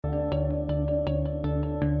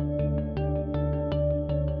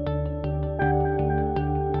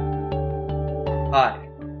Hi,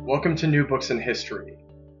 welcome to New Books in History.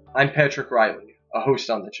 I'm Patrick Reilly, a host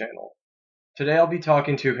on the channel. Today I'll be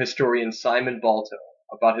talking to historian Simon Balto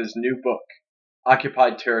about his new book,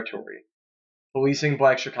 Occupied Territory: Policing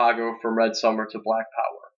Black Chicago from Red Summer to Black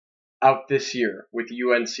Power, out this year with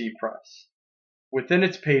UNC Press. Within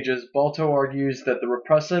its pages, Balto argues that the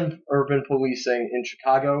repressive urban policing in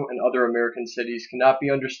Chicago and other American cities cannot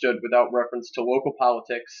be understood without reference to local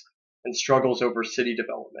politics and struggles over city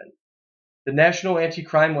development. The national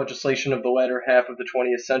anti-crime legislation of the latter half of the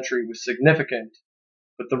 20th century was significant,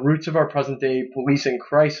 but the roots of our present-day policing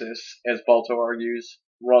crisis, as Balto argues,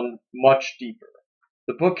 run much deeper.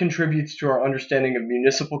 The book contributes to our understanding of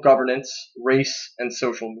municipal governance, race, and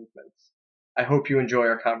social movements. I hope you enjoy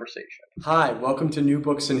our conversation. Hi, welcome to New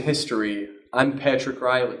Books in History. I'm Patrick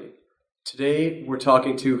Reilly. Today we're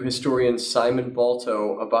talking to historian Simon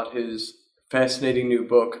Balto about his fascinating new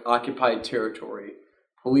book, Occupied Territory: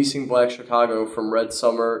 Policing Black Chicago from Red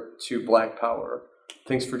Summer to Black Power.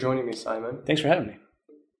 Thanks for joining me, Simon. Thanks for having me.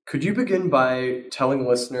 Could you begin by telling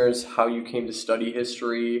listeners how you came to study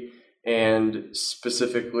history and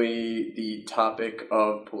specifically the topic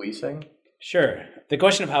of policing? Sure. The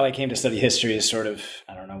question of how I came to study history is sort of,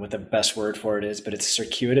 I don't know what the best word for it is, but it's a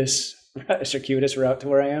circuitous route to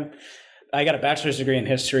where I am. I got a bachelor's degree in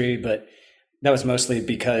history, but that was mostly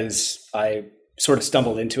because I sort of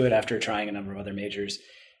stumbled into it after trying a number of other majors.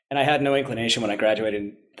 And I had no inclination when I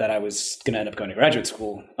graduated that I was going to end up going to graduate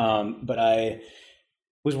school. But I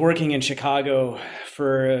was working in Chicago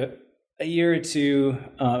for a year or two.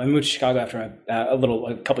 I moved to Chicago after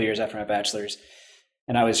a couple years after my bachelor's.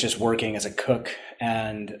 And I was just working as a cook.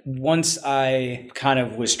 And once I kind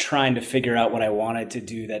of was trying to figure out what I wanted to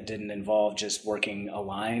do that didn't involve just working a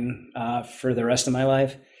line for the rest of my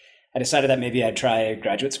life, I decided that maybe I'd try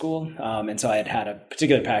graduate school. And so I had a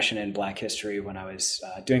particular passion in Black history when I was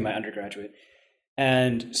doing my undergraduate.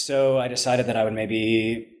 And so I decided that I would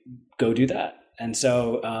maybe go do that. And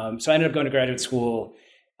so I ended up going to graduate school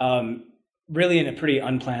really in a pretty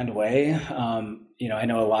unplanned way. I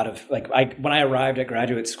know a lot of, when I arrived at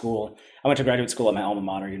graduate school, I went to graduate school at my alma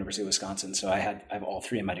mater, University of Wisconsin. So I have all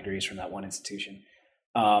three of my degrees from that one institution.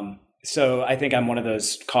 So I think I'm one of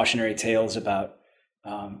those cautionary tales about,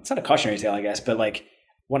 it's not a cautionary tale, I guess, but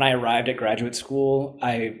when I arrived at graduate school,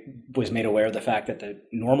 I was made aware of the fact that the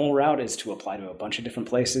normal route is to apply to a bunch of different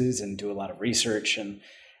places and do a lot of research. And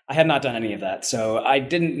I had not done any of that. So I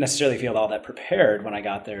didn't necessarily feel all that prepared when I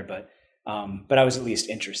got there, but I was at least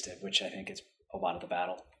interested, which I think is a lot of the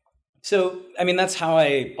battle. So, that's how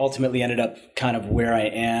I ultimately ended up kind of where I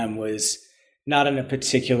am, was not in a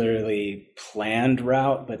particularly planned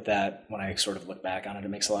route, but that when I sort of look back on it, it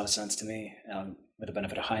makes a lot of sense to me. With the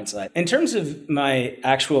benefit of hindsight. In terms of my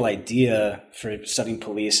actual idea for studying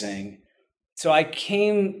policing, so I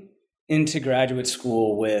came to graduate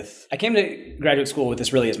school with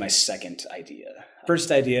this really as my second idea.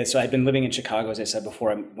 First idea, so I'd been living in Chicago, as I said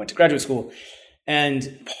before I went to graduate school,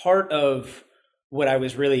 and part of what I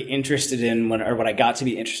was really interested in what I got to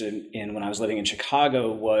be interested in when I was living in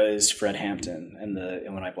Chicago was Fred Hampton and the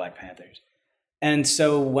Illinois Black Panthers. And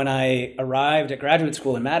so when I arrived at graduate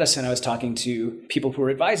school in Madison, I was talking to people who were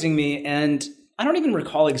advising me, and I don't even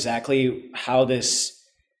recall exactly how this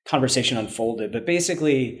conversation unfolded, but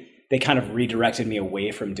basically they kind of redirected me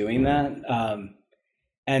away from doing that.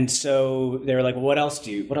 And so they were like, well, what else are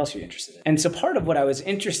you interested in? And so part of what I was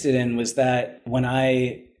interested in was that when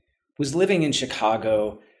I was living in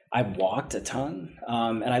Chicago, I walked a ton,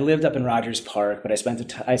 and I lived up in Rogers Park, but I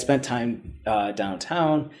spent time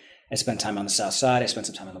downtown. I spent time on the South Side. I spent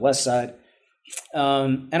some time on the West Side.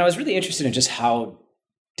 And I was really interested in just how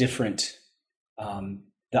different the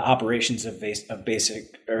operations of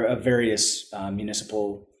various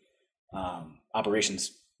municipal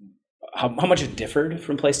operations, how much it differed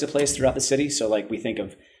from place to place throughout the city. So we think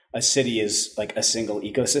of a city as like a single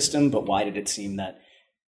ecosystem, but why did it seem that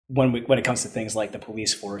when it comes to things like the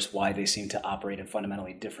police force, why they seem to operate in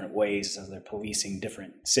fundamentally different ways as they're policing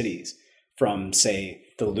different cities? From, say,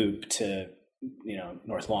 the Loop to,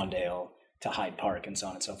 North Lawndale to Hyde Park and so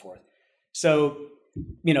on and so forth. So,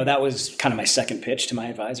 that was kind of my second pitch to my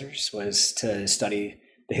advisors, was to study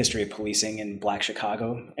the history of policing in Black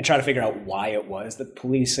Chicago and try to figure out why it was that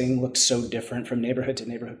policing looked so different from neighborhood to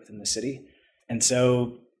neighborhood within the city. And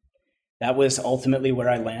so that was ultimately where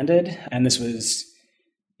I landed. And this was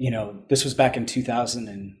back in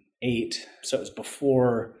 2008. So it was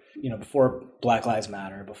before Black Lives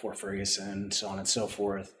Matter, before Ferguson, so on and so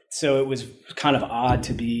forth. So it was kind of odd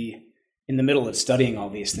to be in the middle of studying all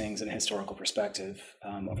these things in a historical perspective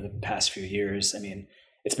over the past few years.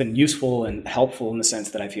 it's been useful and helpful in the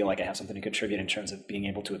sense that I feel like I have something to contribute in terms of being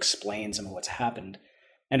able to explain some of what's happened,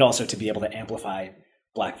 and also to be able to amplify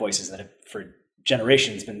Black voices that have for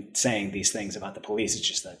generations been saying these things about the police. It's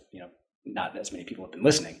just that, not as many people have been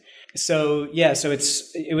listening. So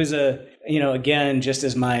it was again, just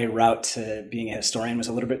as my route to being a historian was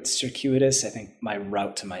a little bit circuitous, I think my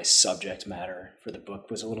route to my subject matter for the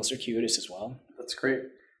book was a little circuitous as well. That's great.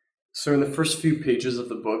 So in the first few pages of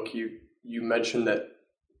the book, you mentioned that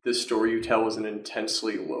this story you tell is an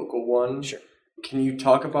intensely local one. Sure. Can you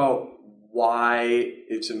talk about why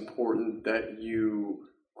it's important that you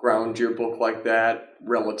ground your book like that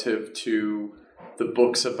relative to the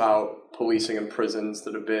books about policing and prisons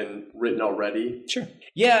that have been written already? Sure.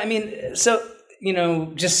 Yeah, I mean, so,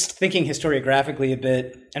 just thinking historiographically a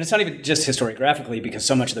bit, and it's not even just historiographically because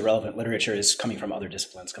so much of the relevant literature is coming from other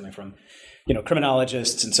disciplines, coming from,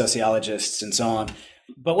 criminologists and sociologists and so on.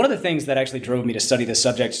 But one of the things that actually drove me to study this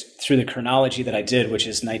subject through the chronology that I did, which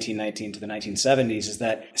is 1919 to the 1970s, is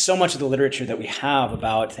that so much of the literature that we have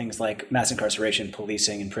about things like mass incarceration,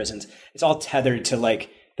 policing, and prisons, it's all tethered to like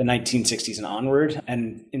the 1960s and onward,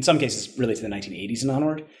 and in some cases really to the 1980s and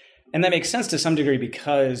onward. And that makes sense to some degree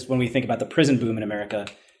because when we think about the prison boom in America,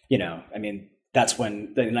 that's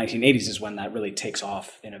when the 1980s is when that really takes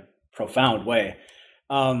off in a profound way.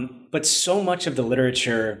 But so much of the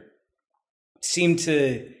literature seemed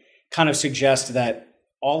to kind of suggest that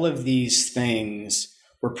all of these things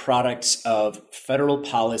were products of federal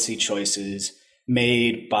policy choices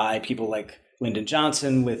made by people like Lyndon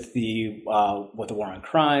Johnson with the war on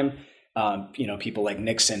crime, people like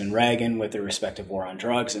Nixon and Reagan with their respective war on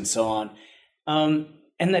drugs and so on.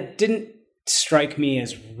 And that didn't strike me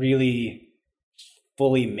as really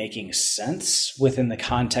fully making sense within the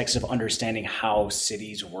context of understanding how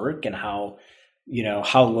cities work and how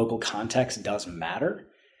local context does matter.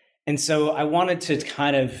 And so I wanted to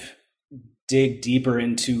kind of dig deeper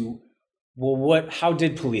into, how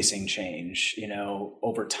did policing change,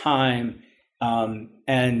 over time?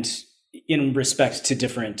 And in respect to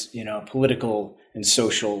different, political and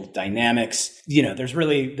social dynamics, there's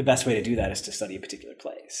really the best way to do that is to study a particular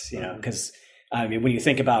place, because when you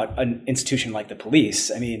think about an institution like the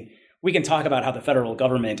police, we can talk about how the federal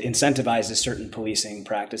government incentivizes certain policing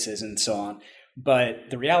practices and so on. But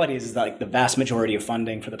the reality is that the vast majority of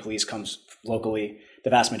funding for the police comes locally. The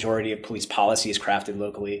vast majority of police policy is crafted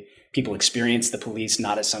locally. People experience the police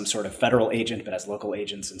not as some sort of federal agent, but as local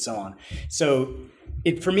agents and so on. So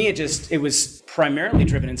for me, it was primarily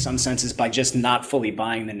driven in some senses by just not fully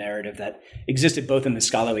buying the narrative that existed both in the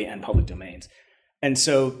scholarly and public domains. And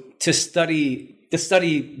so to study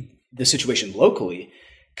the situation locally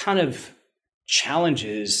kind of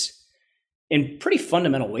challenges in pretty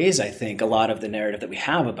fundamental ways, I think, a lot of the narrative that we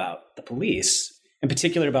have about the police, in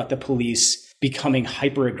particular about the police becoming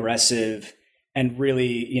hyper-aggressive and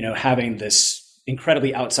really, having this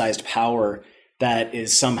incredibly outsized power that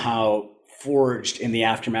is somehow forged in the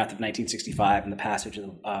aftermath of 1965 and the passage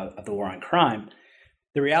of the war on crime.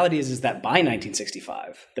 The reality is that by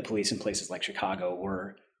 1965, the police in places like Chicago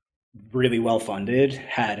were really well funded,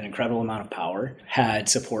 had an incredible amount of power,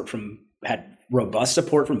 had robust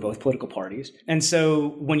support from both political parties. And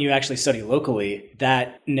so when you actually study locally,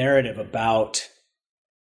 that narrative about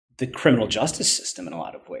the criminal justice system in a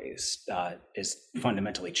lot of ways is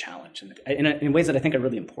fundamentally challenged in ways that I think are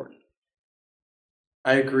really important.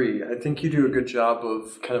 I agree. I think you do a good job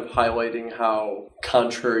of kind of highlighting how,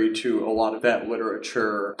 contrary to a lot of that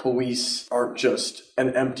literature, police aren't just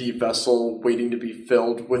an empty vessel waiting to be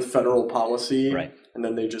filled with federal policy. Right. And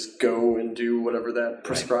then they just go and do whatever that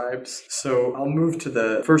prescribes. Right. So I'll move to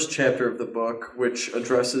the first chapter of the book, which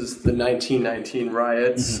addresses the 1919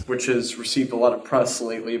 riots, which has received a lot of press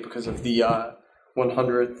lately because of the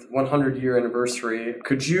 100-year anniversary.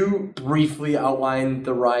 Could you briefly outline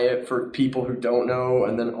the riot for people who don't know,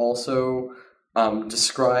 and then also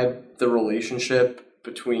describe the relationship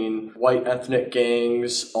between white ethnic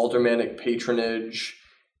gangs, aldermanic patronage,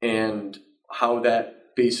 and how that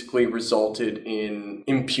basically resulted in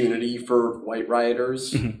impunity for white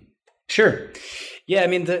rioters? Mm-hmm. Sure. Yeah,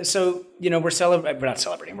 we're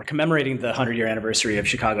commemorating the 100-year anniversary of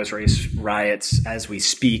Chicago's race riots as we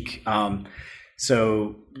speak.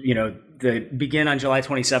 They begin on July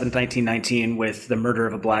 27th, 1919 with the murder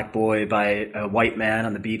of a black boy by a white man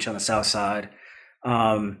on the beach on the south side.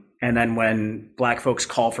 And then when black folks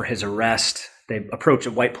call for his arrest, they approach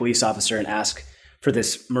a white police officer and ask for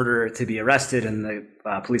this murderer to be arrested, and the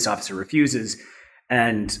police officer refuses.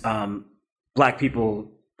 And black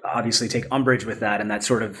people obviously take umbrage with that, and that's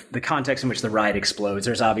sort of the context in which the riot explodes.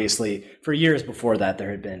 There's obviously, for years before that,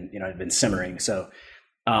 there had been, it had been simmering. So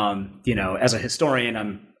As a historian,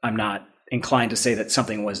 I'm not inclined to say that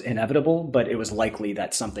something was inevitable, but it was likely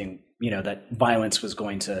that something, that violence was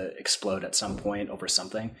going to explode at some point over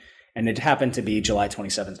something. And it happened to be July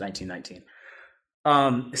 27th, 1919.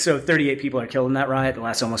 So 38 people are killed in that riot. It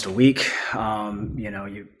lasts almost a week. Thousands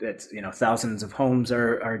of homes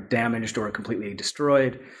are damaged or completely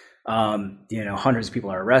destroyed. Hundreds of people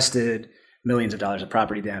are arrested, millions of dollars of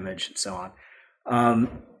property damage, and so on.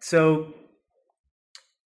 So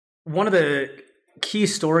one of the key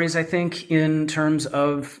stories, I think, in terms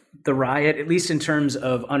of the riot, at least in terms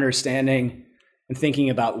of understanding and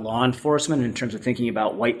thinking about law enforcement, in terms of thinking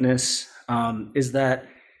about whiteness, is that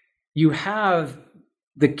you have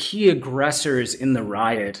the key aggressors in the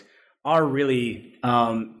riot are really,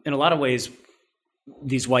 in a lot of ways,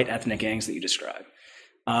 these white ethnic gangs that you describe.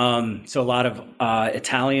 So a lot of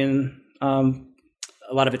Italian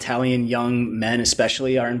young men,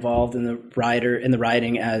 especially, are involved in the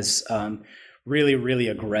rioting as really, really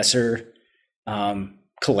aggressor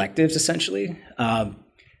collectives, essentially.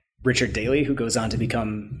 Richard Daley, who goes on to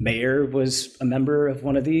become mayor, was a member of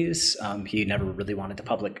one of these. He never really wanted to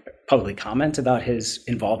publicly comment about his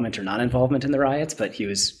involvement or non-involvement in the riots, but he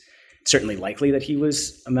was certainly likely that he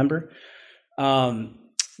was a member.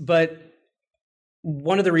 But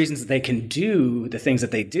one of the reasons that they can do the things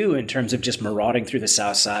that they do in terms of just marauding through the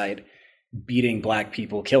South Side, beating Black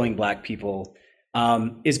people, killing Black people,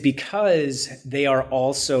 is because they are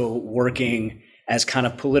also working as kind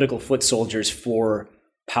of political foot soldiers for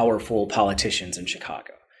powerful politicians in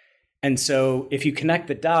Chicago. And so if you connect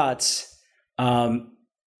the dots, the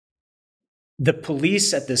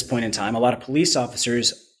police at this point in time, a lot of police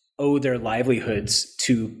officers owe their livelihoods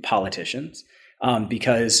to politicians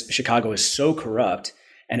because Chicago is so corrupt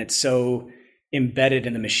and it's so embedded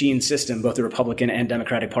in the machine system, both the Republican and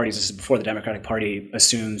Democratic parties. This is before the Democratic Party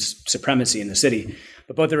assumes supremacy in the city.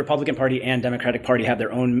 But both the Republican Party and Democratic Party have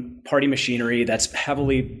their own party machinery that's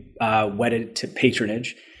heavily wedded to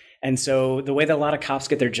patronage. And so the way that a lot of cops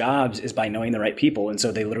get their jobs is by knowing the right people. And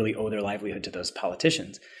so they literally owe their livelihood to those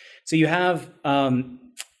politicians. So you have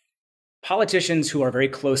politicians who are very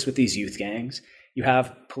close with these youth gangs. You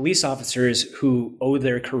have police officers who owe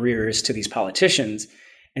their careers to these politicians.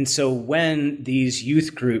 And so when these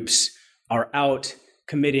youth groups are out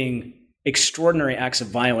committing extraordinary acts of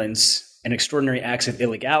violence and extraordinary acts of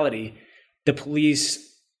illegality, the police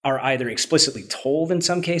are either explicitly told in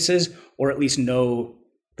some cases, or at least know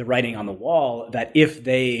the writing on the wall that if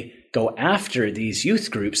they go after these youth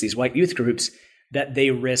groups, these white youth groups, that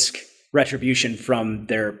they risk retribution from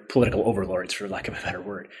their political overlords, for lack of a better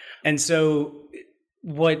word. And so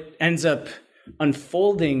what ends up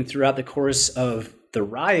unfolding throughout the course of the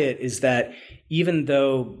riot is that even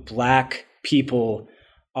though Black people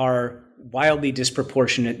are wildly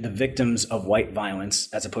disproportionate, the victims of white violence,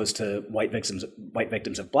 as opposed to white victims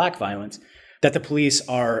of Black violence, that the police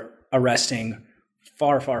are arresting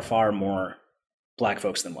far, far, far more Black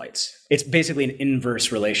folks than whites. It's basically an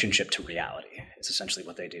inverse relationship to reality. It's essentially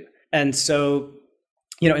what they do. And so,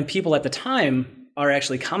 and people at the time are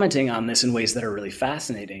actually commenting on this in ways that are really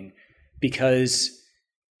fascinating because,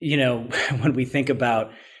 when we think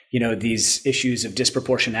about, these issues of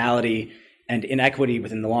disproportionality and inequity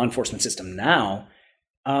within the law enforcement system now,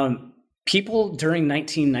 people during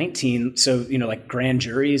 1919, so, like grand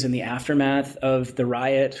juries in the aftermath of the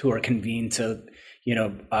riot who are convened to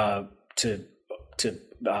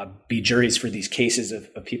be juries for these cases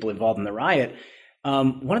of people involved in the riot.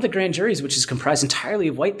 One of the grand juries, which is comprised entirely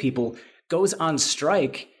of white people, goes on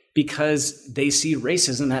strike because they see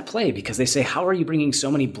racism at play, because they say, how are you bringing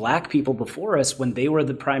so many Black people before us when they were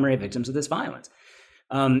the primary victims of this violence?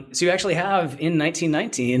 So you actually have in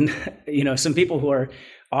 1919, some people who are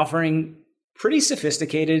offering pretty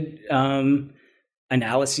sophisticated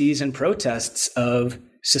analyses and protests of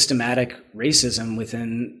systematic racism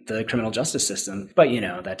within the criminal justice system. But,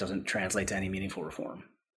 that doesn't translate to any meaningful reform.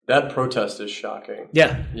 That protest is shocking.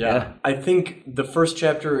 Yeah. I think the first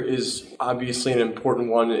chapter is obviously an important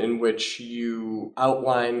one in which you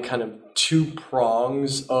outline kind of two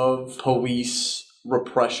prongs of police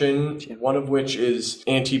repression, one of which is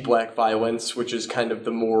anti-Black violence, which is kind of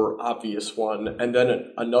the more obvious one, and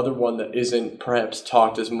then another one that isn't perhaps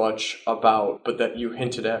talked as much about, but that you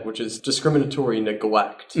hinted at, which is discriminatory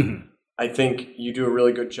neglect. Mm-hmm. I think you do a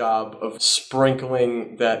really good job of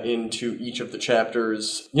sprinkling that into each of the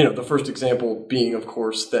chapters. The first example being, of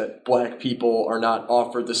course, that Black people are not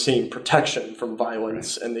offered the same protection from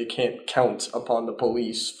violence, and they can't count upon the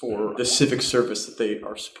police for the civic service that they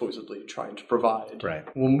are supposedly trying to provide. Right.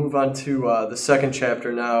 We'll move on to the second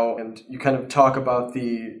chapter now, and you kind of talk about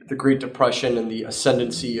the Great Depression and the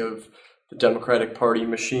ascendancy of the Democratic Party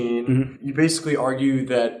machine. Mm-hmm. You basically argue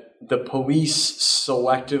that the police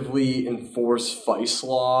selectively enforce vice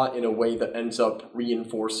law in a way that ends up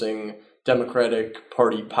reinforcing Democratic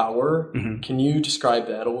Party power. Mm-hmm. Can you describe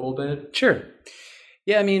that a little bit? Sure.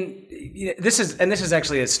 Yeah, I mean, this is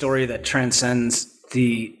actually a story that transcends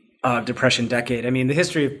the Depression decade. I mean, the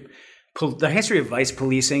history of vice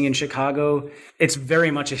policing in Chicago, it's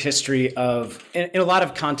very much a history of, in a lot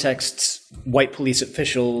of contexts, white police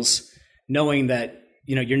officials knowing that,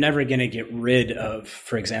 you're never going to get rid of,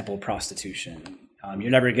 for example, prostitution.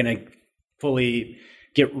 You're never going to fully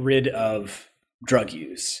get rid of drug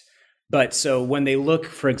use. But so when they look,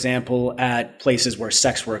 for example, at places where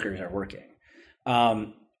sex workers are working,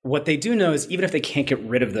 what they do know is even if they can't get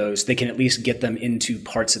rid of those, they can at least get them into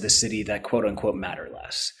parts of the city that quote unquote matter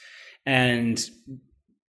less. And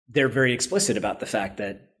they're very explicit about the fact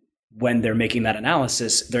that when they're making that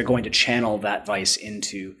analysis, they're going to channel that vice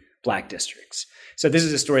into Black districts. So this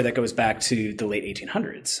is a story that goes back to the late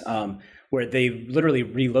 1800s, where they literally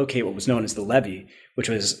relocate what was known as the levee, which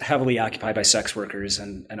was heavily occupied by sex workers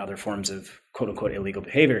and other forms of quote unquote illegal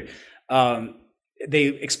behavior. They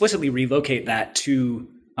explicitly relocate that to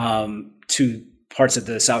parts of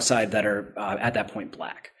the South Side that are at that point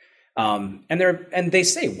Black. And they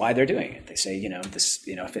say why they're doing it. They say,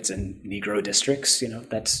 if it's in Negro districts,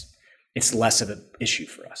 it's less of an issue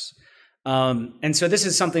for us. And so this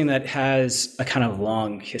is something that has a kind of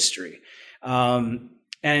long history. And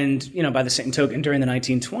by the same token, during the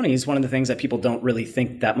 1920s, one of the things that people don't really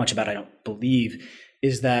think that much about, I don't believe,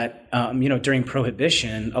 is that, during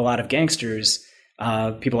Prohibition, a lot of gangsters,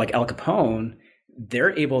 people like Al Capone,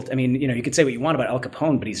 they're able to, you could say what you want about Al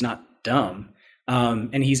Capone, but he's not dumb.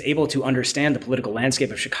 And he's able to understand the political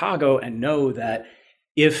landscape of Chicago and know that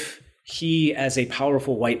if he, as a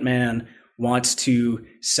powerful white man, wants to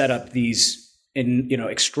set up these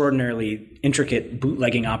extraordinarily intricate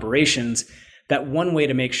bootlegging operations, that one way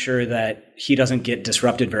to make sure that he doesn't get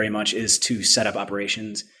disrupted very much is to set up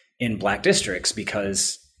operations in Black districts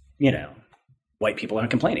because, white people aren't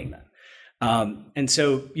complaining then. And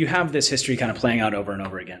so you have this history kind of playing out over and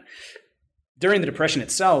over again. During the Depression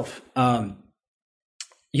itself,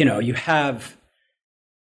 you have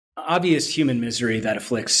obvious human misery that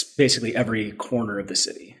afflicts basically every corner of the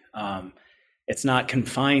city. It's not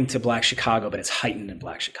confined to Black Chicago, but it's heightened in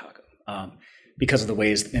Black Chicago because of the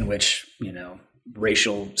ways in which,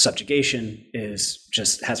 racial subjugation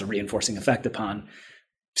has a reinforcing effect upon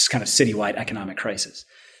this kind of citywide economic crisis.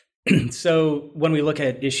 So when we look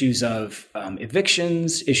at issues of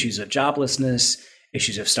evictions, issues of joblessness,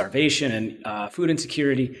 issues of starvation and food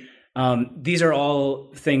insecurity, these are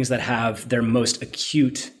all things that have their most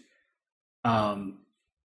acute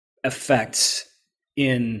effects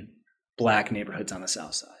in Black neighborhoods on the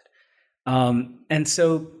South Side. And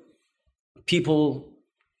so people,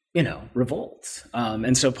 revolt.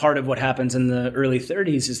 And so part of what happens in the early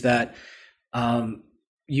 30s is that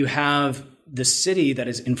you have the city that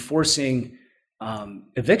is enforcing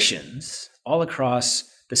evictions all across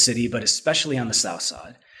the city, but especially on the South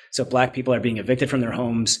Side. So Black people are being evicted from their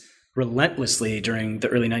homes relentlessly during the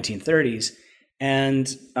early 1930s.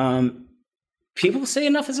 And people say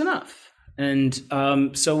enough is enough. And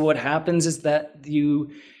so what happens is that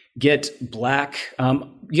you get Black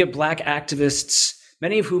activists,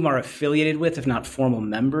 many of whom are affiliated with, if not formal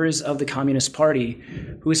members of the Communist Party,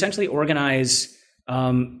 who essentially organize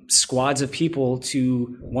squads of people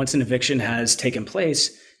to, once an eviction has taken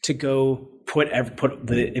place, to go put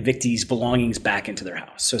the evictees' belongings back into their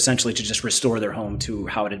house. So essentially to just restore their home to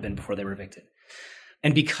how it had been before they were evicted.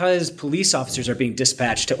 And because police officers are being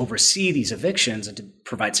dispatched to oversee these evictions and to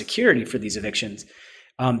provide security for these evictions,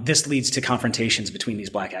 this leads to confrontations between these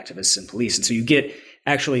Black activists and police. And so you get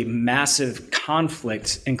actually massive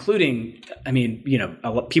conflict, including,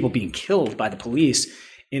 people being killed by the police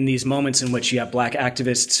in these moments in which you have Black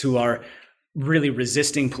activists who are really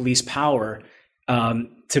resisting police power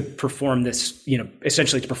to perform this,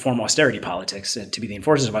 essentially to perform austerity politics and to be the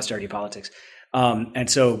enforcers of austerity politics. And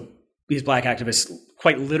so these Black activists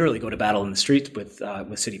quite literally go to battle in the streets with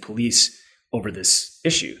city police over this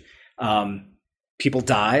issue. People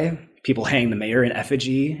die. People hang the mayor in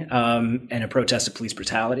effigy in a protest of police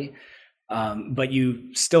brutality. But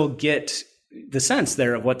you still get the sense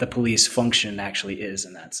there of what the police function actually is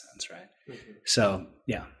in that sense, right? Mm-hmm. So,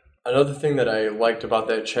 yeah. Another thing that I liked about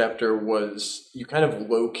that chapter was you kind of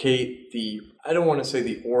locate I don't want to say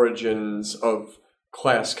the origins of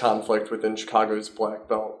class conflict within Chicago's Black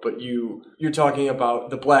Belt, but you're talking about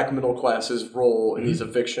the Black middle class's role in these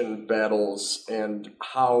eviction battles and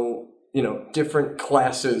how, different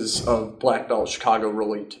classes of Black Belt Chicago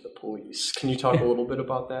relate to the police. Can you talk a little bit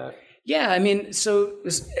about that? Yeah, I mean,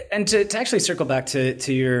 and to actually circle back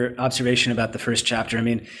to your observation about the first chapter, I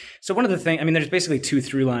mean, so one of the things, I mean, there's basically two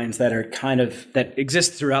through lines that are that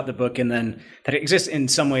exist throughout the book, and then that exist in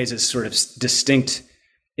some ways as sort of distinct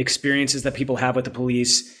experiences that people have with the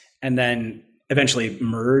police, and then eventually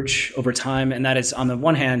merge over time. And that is, on the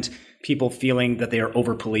one hand, people feeling that they are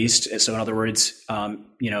over-policed. So in other words, when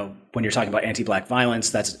you're talking about anti-Black violence,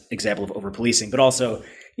 that's an example of over-policing, but also,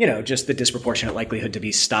 just the disproportionate likelihood to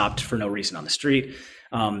be stopped for no reason on the street,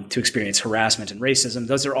 to experience harassment and racism.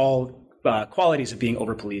 Those are all qualities of being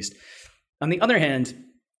over-policed. On the other hand,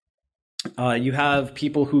 you have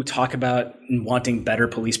people who talk about wanting better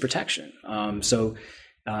police protection. So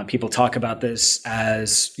people talk about this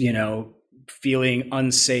as, feeling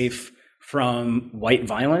unsafe from white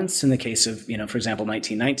violence in the case of, for example,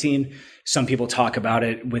 1919. Some people talk about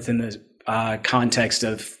it within the context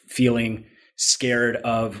of feeling scared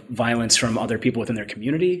of violence from other people within their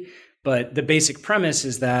community. But the basic premise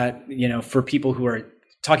is that, for people who are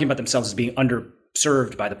talking about themselves as being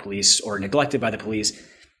underserved by the police or neglected by the police,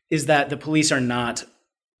 is that the police are not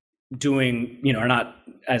doing, are not,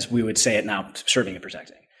 as we would say it now, serving and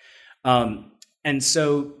protecting. And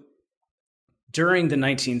so during the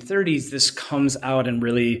 1930s, this comes out in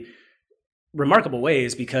really remarkable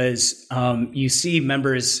ways because you see a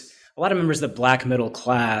lot of members of the Black middle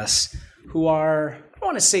class who are, I don't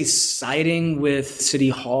want to say siding with City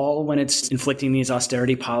Hall when it's inflicting these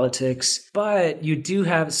austerity politics, but you do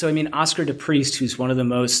have, Oscar DePriest, who's one of the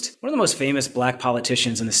most famous Black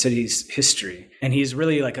politicians in the city's history, and he's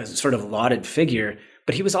really like a sort of lauded figure,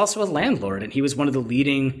 but he was also a landlord, and he was one of the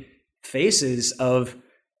leading faces of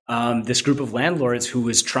this group of landlords who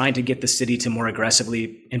was trying to get the city to more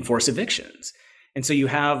aggressively enforce evictions. And so you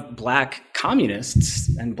have Black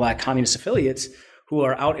communists and Black communist affiliates who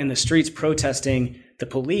are out in the streets protesting the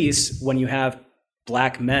police when you have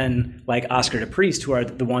Black men like Oscar DePriest, who are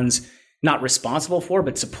the ones not responsible for,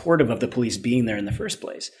 but supportive of the police being there in the first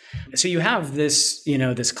place. So you have this,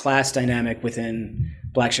 this class dynamic within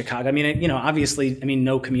Black Chicago. I mean, obviously,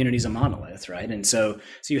 no community is a monolith, right? And so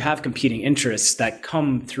you have competing interests that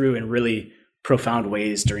come through in really profound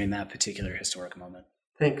ways during that particular historic moment.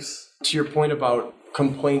 Thanks. To your point about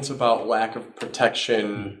complaints about lack of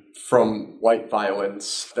protection from white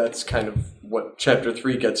violence, that's kind of what Chapter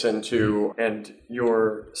 3 gets into, and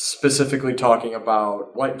you're specifically talking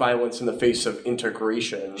about white violence in the face of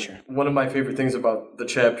integration. Sure. One of my favorite things about the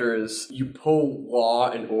chapter is you pull law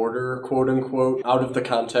and order, quote unquote, out of the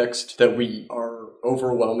context that we are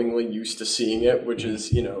overwhelmingly used to seeing it, which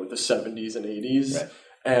is, the 70s and 80s. Right.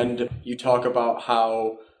 And you talk about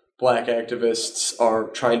how Black activists are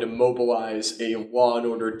trying to mobilize a law and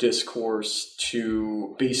order discourse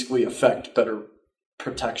to basically affect better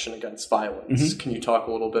protection against violence. Mm-hmm. Can you talk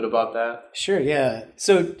a little bit about that? Sure, yeah.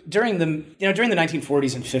 So during the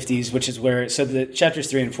 1940s and 50s, which is where, so the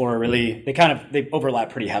chapters 3 and 4 are really, they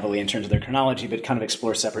overlap pretty heavily in terms of their chronology, but kind of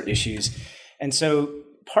explore separate issues. And so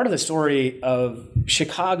part of the story of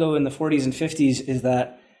Chicago in the 40s and 50s is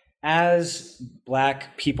that as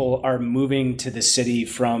Black people are moving to the city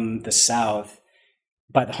from the South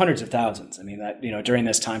by the hundreds of thousands, during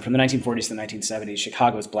this time, from the 1940s to the 1970s,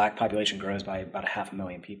 Chicago's Black population grows by about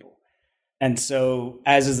 500,000 people. And so,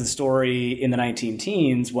 as is the story in the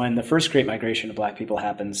 19-teens, when the first great migration of Black people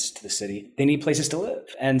happens to the city, they need places to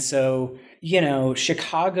live. And so,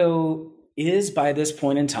 Chicago is, by this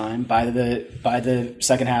point in time, by the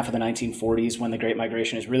second half of the 1940s, when the Great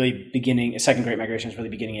Migration is really beginning, second Great Migration is really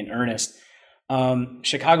beginning in earnest,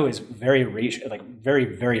 Chicago is very,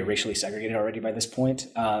 very racially segregated already by this point,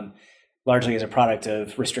 largely as a product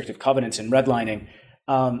of restrictive covenants and redlining.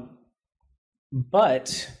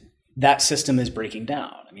 But that system is breaking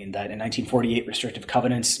down. That in 1948, restrictive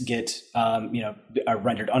covenants are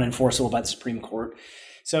rendered unenforceable by the Supreme Court,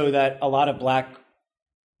 so that a lot of Black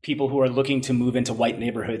people who are looking to move into white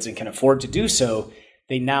neighborhoods and can afford to do so,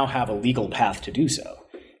 they now have a legal path to do so.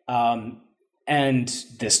 And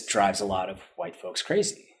this drives a lot of white folks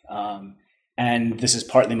crazy. And this is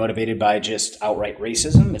partly motivated by just outright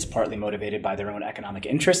racism. It's partly motivated by their own economic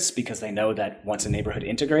interests because they know that once a neighborhood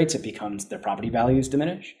integrates, it becomes their property values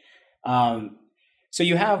diminish. So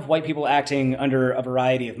you have white people acting under a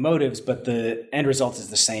variety of motives, but the end result is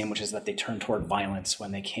the same, which is that they turn toward violence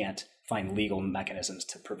when they can't find legal mechanisms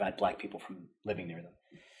to prevent Black people from living near them.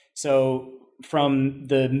 So from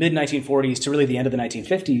the mid-1940s to really the end of the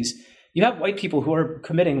 1950s, you have white people who are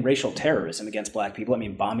committing racial terrorism against Black people.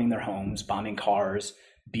 Bombing their homes, bombing cars,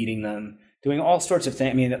 beating them, doing all sorts of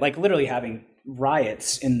things. Literally having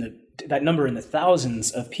riots that number in the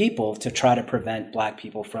thousands of people to try to prevent Black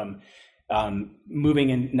people from moving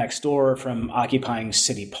in next door, from occupying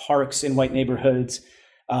city parks in white neighborhoods.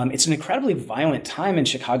 It's an incredibly violent time in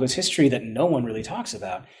Chicago's history that no one really talks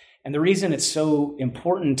about. And the reason it's so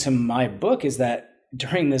important to my book is that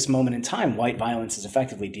during this moment in time, white violence is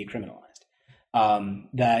effectively decriminalized.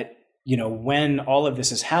 That, when all of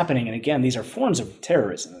this is happening, and again, these are forms of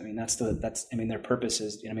terrorism. I mean, their purpose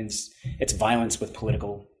is, it's violence with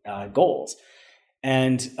political goals.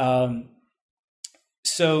 And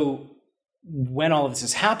so when all of this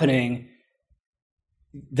is happening,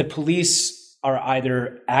 the police are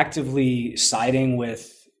either actively siding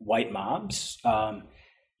with white mobs,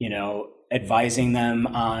 advising them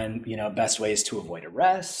on, best ways to avoid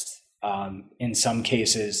arrest. In some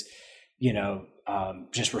cases,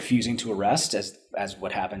 just refusing to arrest, as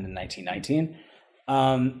what happened in 1919.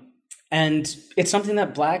 And it's something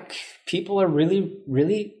that Black people are really,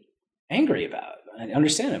 really angry about,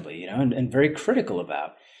 understandably, and very critical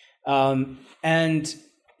about. And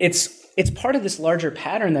it's part of this larger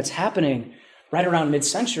pattern that's happening right around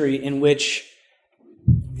mid-century, in which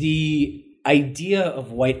the idea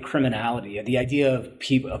of white criminality, the idea of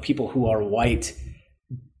people who are white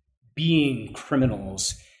being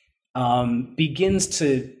criminals, begins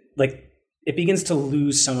to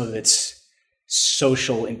lose some of its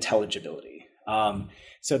social intelligibility.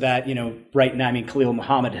 So that, right now, Khalil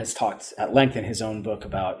Muhammad has talked at length in his own book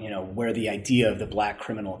about, where the idea of the Black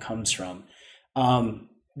criminal comes from.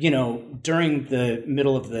 During the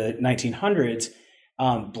middle of the 1900s,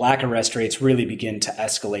 Black arrest rates really begin to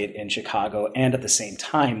escalate in Chicago, and at the same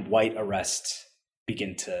time, white arrests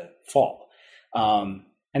begin to fall.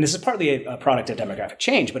 And this is partly a product of demographic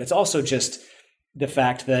change, but it's also just the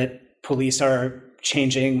fact that police are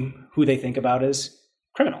changing who they think about as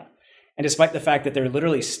criminal. And despite the fact that they're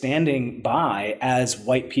literally standing by as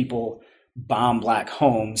white people bomb Black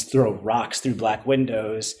homes, throw rocks through Black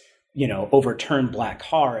windows, overturn Black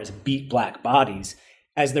cars, beat Black bodies,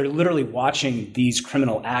 as they're literally watching these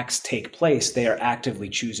criminal acts take place, they are actively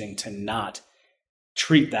choosing to not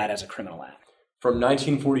treat that as a criminal act. From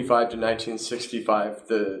 1945 to 1965,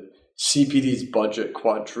 the CPD's budget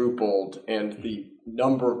quadrupled and the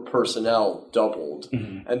number of personnel doubled.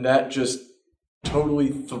 Mm-hmm. And that just totally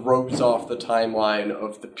throws off the timeline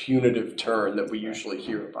of the punitive turn that we usually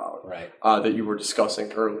hear about, that you were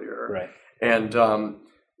discussing earlier. Right. And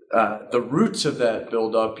the roots of that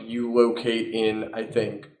buildup you locate in, I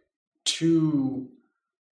think, two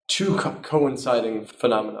coinciding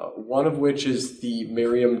phenomena. One of which is the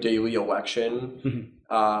Merriam-Daley election,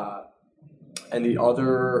 and the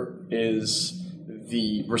other is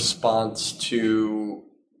the response to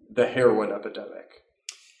the heroin epidemic.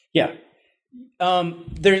 Yeah,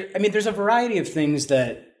 there's a variety of things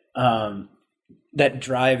that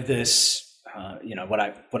drive this.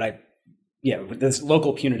 This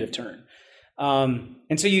local punitive turn.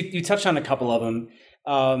 And so you touched on a couple of them.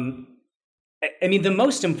 The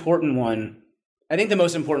most important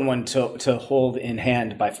one to hold in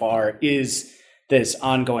hand by far is this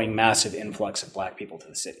ongoing massive influx of Black people to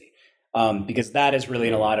the city. Because that is really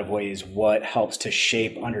in a lot of ways what helps to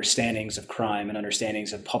shape understandings of crime and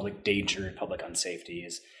understandings of public danger and public unsafety,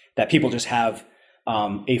 is that people just have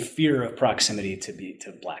a fear of proximity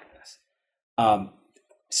to Blackness.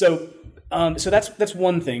 So that's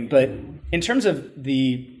one thing. But in terms of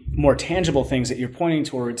the more tangible things that you're pointing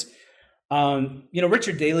towards,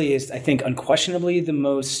 Richard Daley is, I think, unquestionably the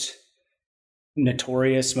most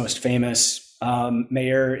notorious, most famous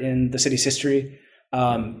mayor in the city's history.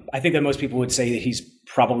 I think that most people would say that he's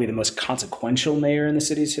probably the most consequential mayor in the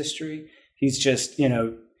city's history. He's just,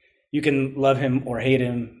 you can love him or hate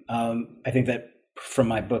him. I think that from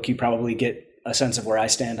my book, you probably get a sense of where I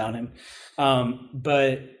stand on him.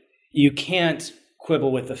 But you can't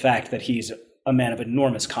quibble with the fact that he's a man of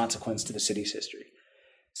enormous consequence to the city's history.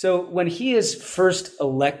 So when he is first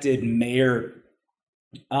elected mayor,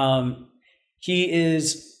 he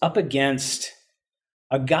is up against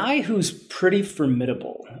a guy who's pretty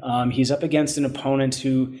formidable. He's up against an opponent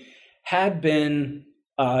who he'd been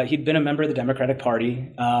a member of the Democratic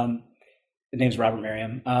Party. His name's Robert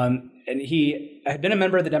Merriam. And he had been a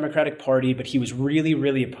member of the Democratic Party, but he was really,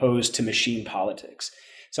 really opposed to machine politics.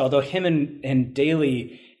 So although him and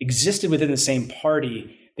Daley existed within the same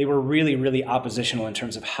party, they were really, really oppositional in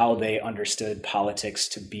terms of how they understood politics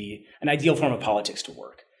to be an ideal form of politics to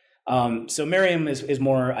work. So Merriam is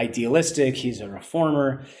more idealistic. He's a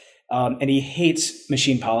reformer, and he hates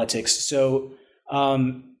machine politics. So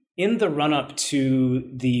in the run-up to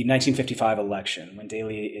the 1955 election, when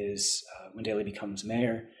Daley becomes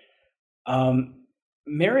mayor,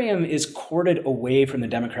 Merriam is courted away from the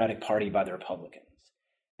Democratic Party by the Republicans.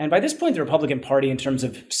 And by this point, the Republican Party, in terms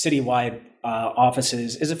of citywide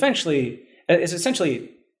offices, is essentially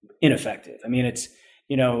ineffective. I mean,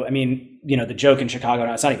 the joke in Chicago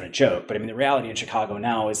now, it's not even a joke, but I mean, the reality in Chicago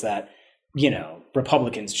now is that,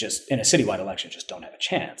 Republicans just in a citywide election just don't have a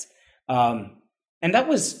chance. And that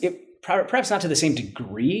was perhaps not to the same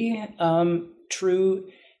degree true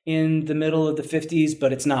in the middle of the 50s,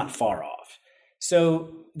 but it's not far off. So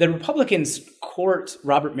the Republicans court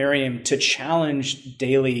Robert Merriam to challenge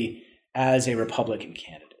Daley as a Republican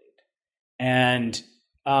candidate. And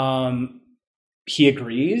he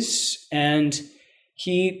agrees, and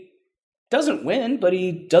he doesn't win, but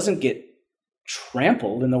he doesn't get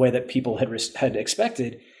trampled in the way that people had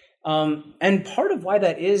expected. And part of why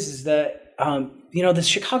that is that, the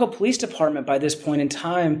Chicago Police Department by this point in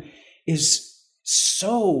time is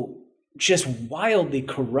so just wildly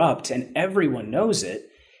corrupt, and everyone knows it.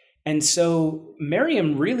 And so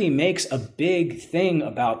Merriam really makes a big thing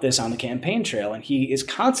about this on the campaign trail. And he is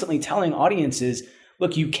constantly telling audiences,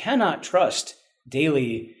 look, you cannot trust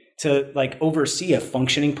Daley to oversee a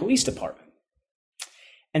functioning police department.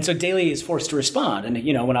 And so Daley is forced to respond. And,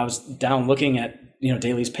 when I was down looking at,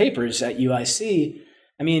 Daley's papers at UIC,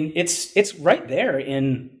 I mean, it's right there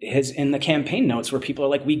in the campaign notes where people are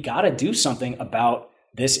like, we got to do something about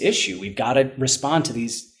this issue. We've got to respond to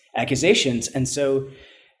these accusations. And so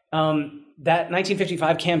that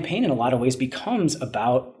 1955 campaign in a lot of ways becomes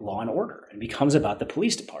about law and order and becomes about the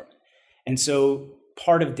police department. And so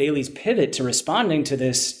part of Daley's pivot to responding to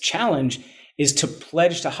this challenge is to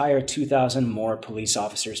pledge to hire 2,000 more police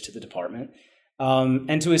officers to the department,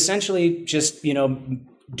 and to essentially just,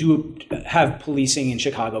 have policing in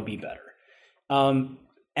Chicago be better.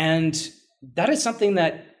 And that is something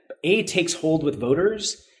that A, takes hold with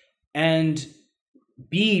voters, and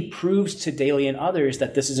B, proves to Daley and others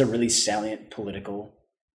that this is a really salient political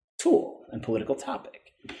tool and political topic.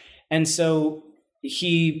 And so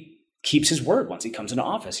he keeps his word once he comes into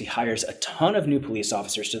office. He hires a ton of new police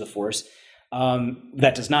officers to the force.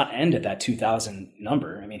 That does not end at that 2,000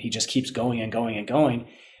 number. I mean, he just keeps going and going and going.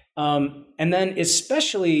 And then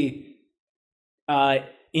especially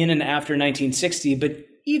in and after 1960, but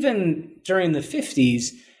even during the 50s,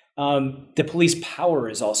 the police power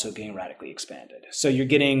is also being radically expanded. So you're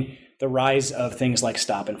getting the rise of things like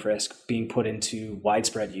stop and frisk being put into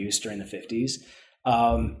widespread use during the 50s.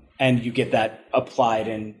 And you get that applied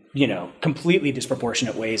in, completely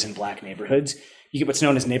disproportionate ways in Black neighborhoods. You get what's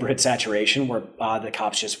known as neighborhood saturation, where the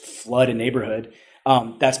cops just flood a neighborhood.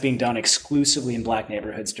 That's being done exclusively in Black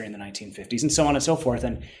neighborhoods during the 1950s, and so on and so forth.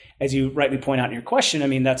 And as you rightly point out in your question,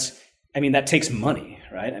 that takes money,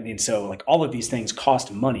 right? So all of these things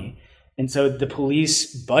cost money. And so the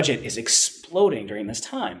police budget is exploding during this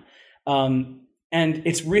time. And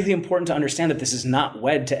it's really important to understand that this is not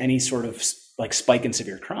wed to any sort of spike in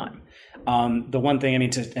severe crime. The one thing,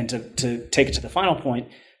 to take it to the final point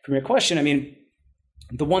from your question,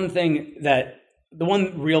 the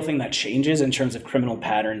one real thing that changes in terms of criminal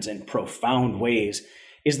patterns in profound ways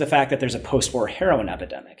is the fact that there's a post-war heroin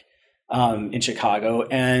epidemic in Chicago.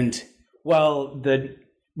 And while the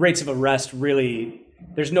rates of arrest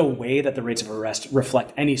there's no way that the rates of arrest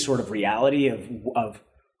reflect any sort of reality of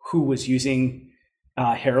who was using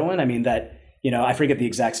heroin. I forget the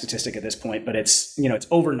exact statistic at this point, but it's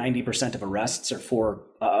over 90% of arrests are for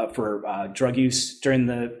drug use during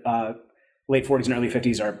the late 40s and early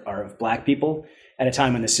 50s are of Black people at a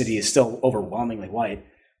time when the city is still overwhelmingly white.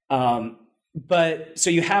 But so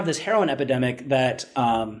you have this heroin epidemic that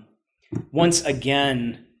once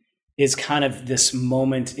again is kind of this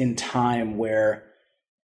moment in time where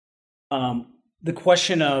the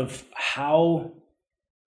question of how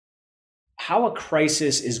a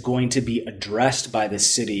crisis is going to be addressed by the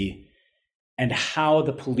city and how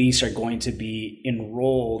the police are going to be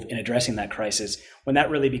enrolled in addressing that crisis, when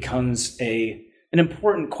that really becomes an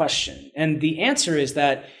important question. And the answer is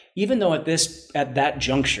that even though at that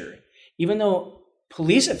juncture, even though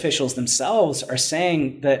police officials themselves are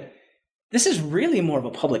saying that this is really more of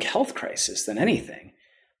a public health crisis than anything,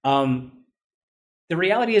 the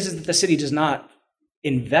reality is that the city does not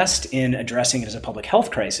invest in addressing it as a public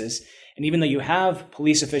health crisis. And even though you have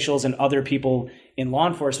police officials and other people in law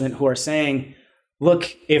enforcement who are saying,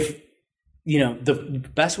 look, if the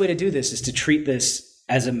best way to do this is to treat this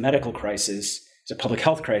as a medical crisis, as a public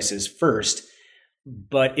health crisis first,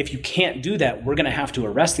 but if you can't do that, we're going to have to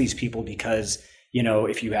arrest these people because,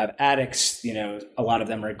 if you have addicts, a lot of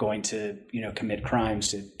them are going to, commit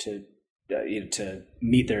crimes to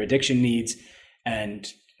meet their addiction needs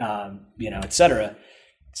and, et cetera.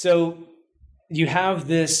 So you have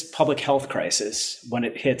this public health crisis when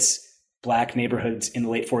it hits Black neighborhoods in the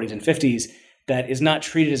late 40s and 50s that is not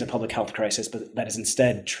treated as a public health crisis, but that is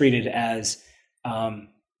instead treated as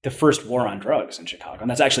the first war on drugs in Chicago. And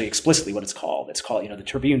that's actually explicitly what it's called. It's called, the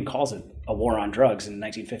Tribune calls it a war on drugs in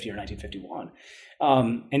 1950 or 1951.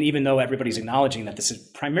 And even though everybody's acknowledging that this is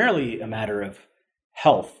primarily a matter of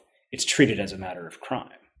health, it's treated as a matter of crime.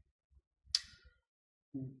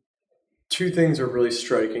 Two things are really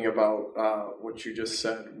striking about what you just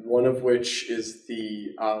said. One of which is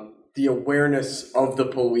the awareness of the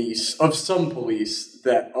police, of some police,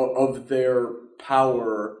 that of their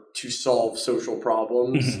power to solve social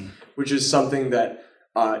problems, which is something that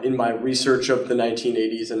in my research of the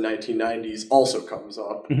 1980s and 1990s also comes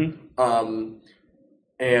up.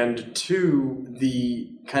 And two,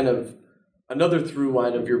 the kind of another through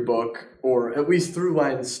line of your book, or at least through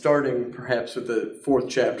line starting perhaps with the fourth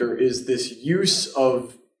chapter, is this use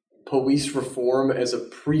of police reform as a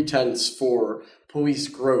pretense for police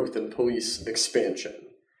growth and police expansion.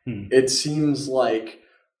 It seems like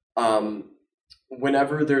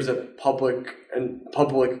whenever there's a public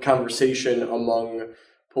conversation among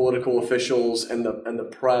political officials and the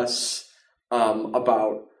press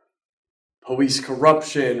about police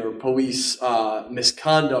corruption or police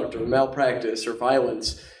misconduct or malpractice or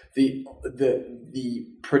violence, the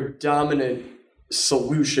predominant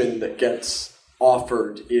solution that gets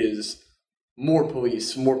offered is more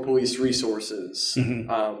police resources.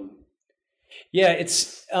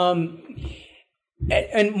 It's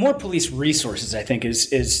and more police resources, I think, is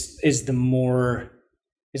the more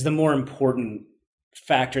important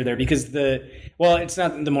factor there, because it's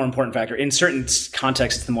not the more important factor. In certain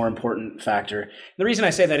contexts, it's the more important factor. The reason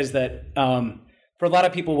I say that is that for a lot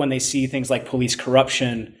of people, when they see things like police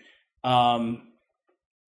corruption,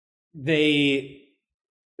 they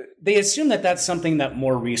assume that that's something that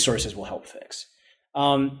more resources will help fix.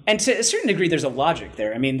 And to a certain degree, there's a logic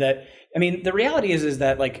there. The reality is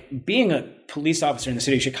that like being a police officer in the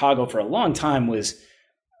city of Chicago for a long time was,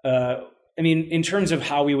 in terms of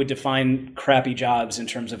how we would define crappy jobs in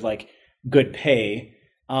terms of like good pay,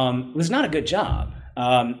 was not a good job.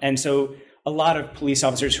 And so a lot of police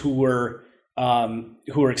officers who were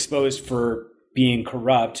exposed for being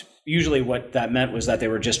corrupt, usually what that meant was that they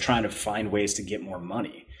were just trying to find ways to get more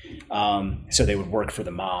money. So they would work for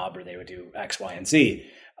the mob, or they would do X, Y, and Z.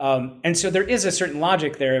 And so there is a certain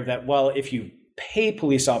logic there of that, well, if you pay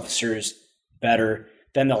police officers better,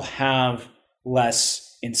 then they'll have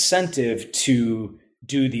less incentive to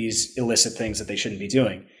do these illicit things that they shouldn't be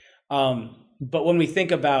doing. But when we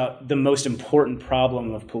think about the most important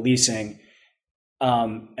problem of policing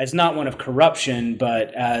as not one of corruption,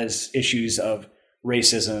 but as issues of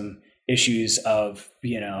racism, issues of,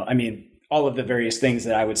 all of the various things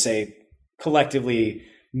that I would say collectively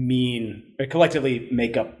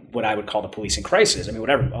make up what I would call the policing crisis.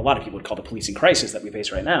 Whatever a lot of people would call the policing crisis that we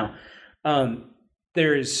face right now.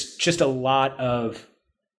 There's just a lot of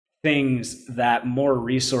things that more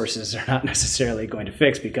resources are not necessarily going to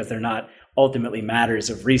fix, because they're not ultimately matters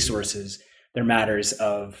of resources. They're matters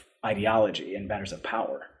of ideology and matters of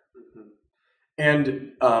power.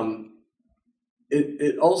 And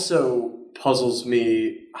it also puzzles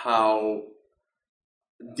me how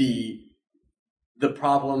the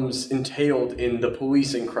problems entailed in the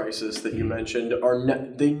policing crisis that you mentioned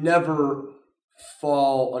they never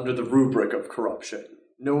fall under the rubric of corruption.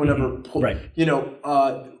 No one ever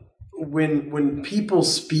when people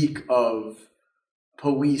speak of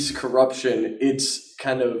police corruption, it's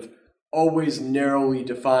kind of always narrowly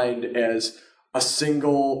defined as a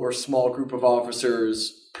single or small group of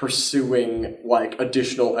officers pursuing like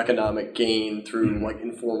additional economic gain through like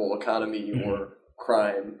informal economy or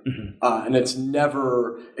crime. And it's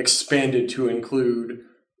never expanded to include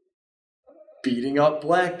beating up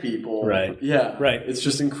black people. Right. Yeah. Right. It's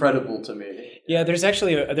just incredible to me. Yeah. There's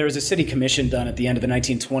actually there was a city commission done at the end of the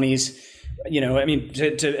 1920s,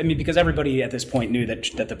 because everybody at this point knew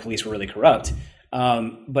that the police were really corrupt.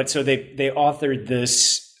 But so they authored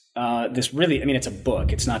this really, it's a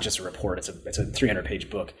book. It's not just a report. It's a 300-page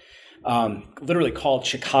book, literally called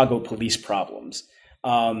Chicago Police Problems.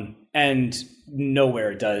 And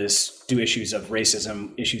nowhere do issues of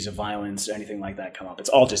racism, issues of violence, or anything like that come up. It's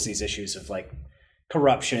all just these issues of like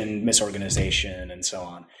corruption, misorganization, and so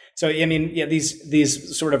on. So,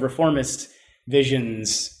 these sort of reformist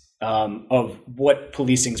visions of what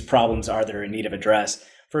policing's problems are that are in need of address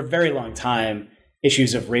for a very long time.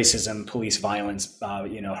 Issues of racism, police violence,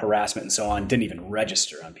 harassment, and so on didn't even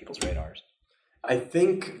register on people's radars. I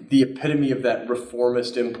think the epitome of that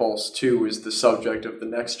reformist impulse, too, is the subject of the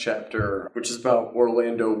next chapter, which is about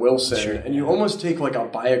Orlando Wilson. Sure. And you almost take like a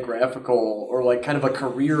biographical or like kind of a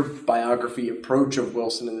career biography approach of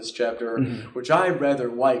Wilson in this chapter, which I rather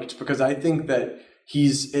liked because I think that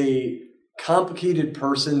he's a complicated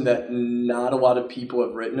person that not a lot of people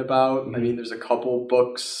have written about. I mean, there's a couple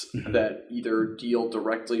books that either deal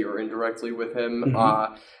directly or indirectly with him.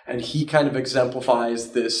 And he kind of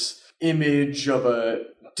exemplifies this image of a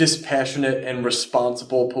dispassionate and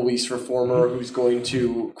responsible police reformer who's going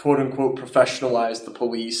to, quote unquote, professionalize the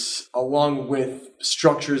police, along with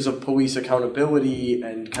structures of police accountability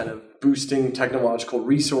and kind of boosting technological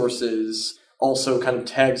resources, also kind of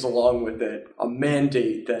tags along with it a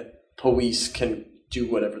mandate that police can do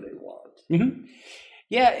whatever they want.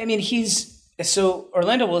 Yeah, I mean,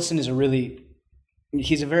 Orlando Wilson is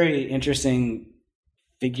he's a very interesting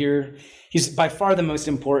figure. He's by far the most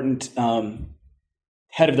important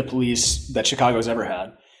head of the police that Chicago's ever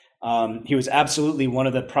had. He was absolutely one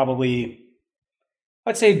of the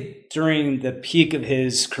I'd say during the peak of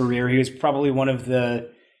his career, he was probably one of the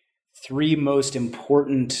three most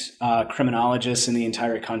important criminologists in the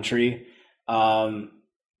entire country.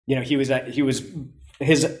 He was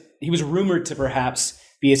rumored to perhaps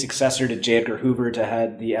be a successor to J. Edgar Hoover to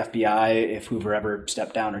head the FBI if Hoover ever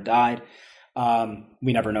stepped down or died.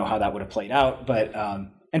 We never know how that would have played out, but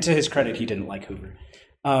and to his credit, he didn't like Hoover.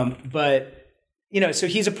 So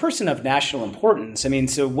he's a person of national importance. I mean,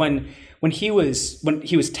 so when he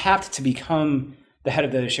was tapped to become the head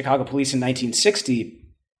of the Chicago police in 1960,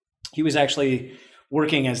 he was actually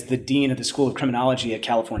working as the dean of the School of Criminology at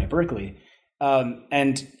California, Berkeley.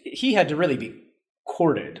 And he had to really be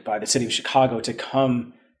courted by the city of Chicago to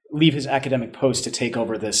come leave his academic post to take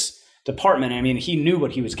over this department. I mean, he knew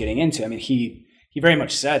what he was getting into. I mean, he very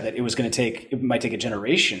much said that it might take a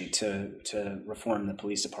generation to reform the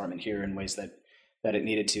police department here in ways that it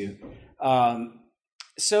needed to.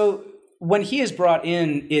 So when he is brought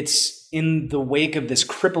in, it's in the wake of this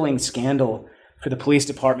crippling scandal for the police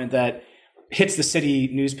department that hits the city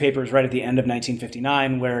newspapers right at the end of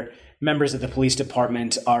 1959, where members of the police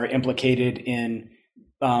department are implicated in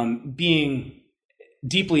being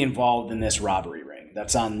deeply involved in this robbery ring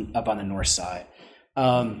that's up on the north side,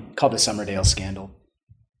 called the Summerdale scandal.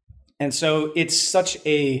 And so it's such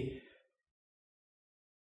a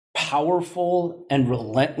powerful and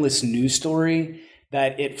relentless news story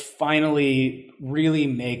that it finally really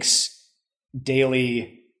makes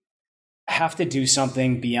Daley have to do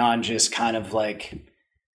something beyond just kind of like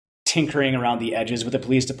tinkering around the edges with the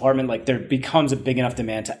police department. Like, there becomes a big enough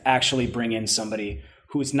demand to actually bring in somebody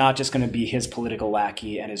who is not just going to be his political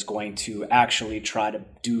lackey and is going to actually try to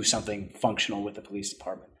do something functional with the police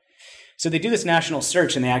department. So they do this national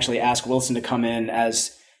search, and they actually ask Wilson to come in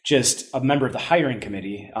as just a member of the hiring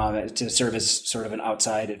committee to serve as sort of an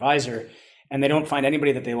outside advisor. And they don't find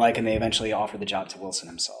anybody that they like, and they eventually offer the job to Wilson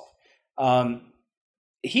himself.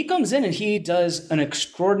 He comes in and he does an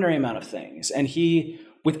extraordinary amount of things. And he,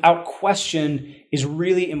 without question, is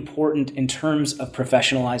really important in terms of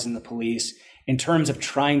professionalizing the police, in terms of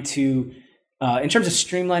trying to, in terms of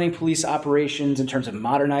streamlining police operations, in terms of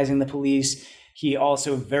modernizing the police. He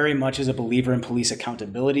also very much is a believer in police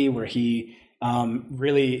accountability, where he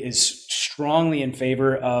really is strongly in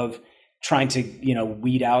favor of trying to,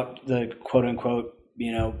 weed out the quote unquote,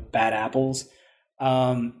 bad apples.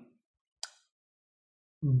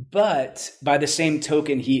 But by the same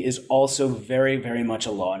token, he is also very, very much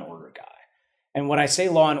a law and order guy. And when I say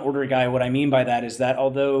law and order guy, what I mean by that is that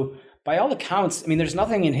although by all accounts, I mean, there's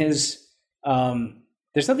nothing in his,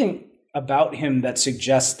 there's nothing about him that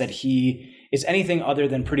suggests that he is anything other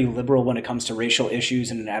than pretty liberal when it comes to racial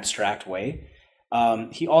issues in an abstract way.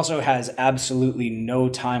 He also has absolutely no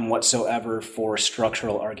time whatsoever for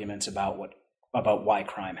structural arguments about why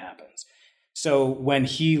crime happens. So when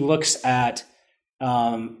he looks at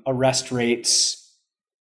arrest rates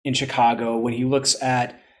in Chicago, when he looks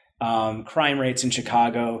at crime rates in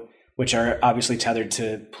Chicago, which are obviously tethered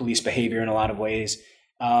to police behavior in a lot of ways,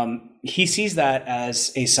 he sees that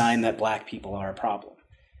as a sign that Black people are a problem.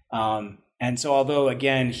 And so although,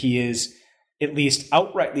 again, he is at least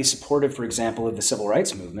outrightly supportive, for example, of the civil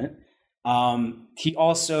rights movement, he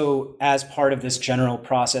also, as part of this general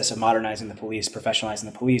process of modernizing the police, professionalizing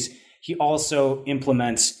the police, he also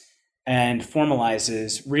implements and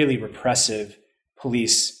formalizes really repressive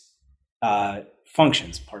police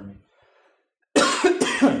functions. Pardon me.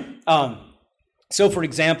 So, for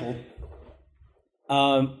example,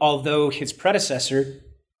 although his predecessor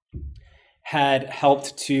had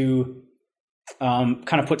helped to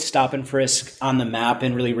kind of put stop and frisk on the map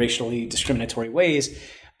in really racially discriminatory ways,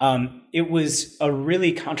 It was a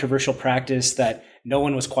really controversial practice that no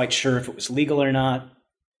one was quite sure if it was legal or not.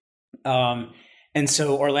 And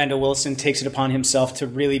so Orlando Wilson takes it upon himself to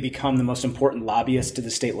really become the most important lobbyist to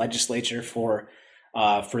the state legislature for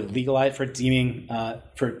legalizing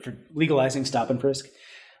stop and frisk.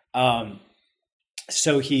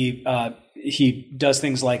 So he does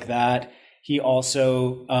things like that. He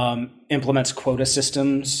also implements quota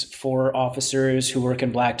systems for officers who work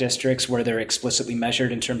in black districts, where they're explicitly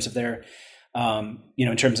measured in terms of their,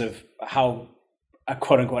 in terms of how,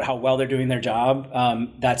 quote unquote, how well they're doing their job.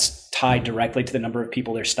 That's tied directly to the number of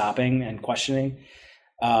people they're stopping and questioning.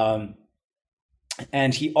 And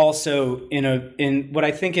he also, in what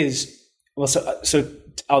I think is, well, so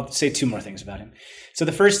I'll say two more things about him. So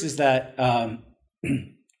the first is that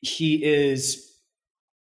he is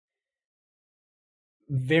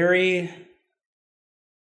very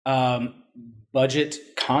budget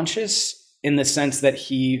conscious, in the sense that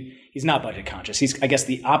he's not budget conscious. He's, I guess,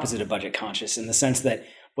 the opposite of budget conscious, in the sense that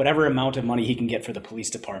whatever amount of money he can get for the police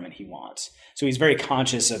department, he wants. So he's very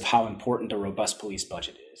conscious of how important a robust police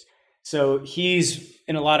budget is. So he's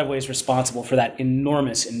in a lot of ways responsible for that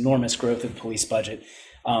enormous growth of the police budget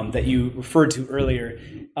that you referred to earlier.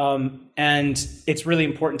 And it's really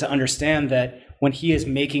important to understand that when he is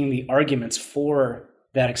making the arguments for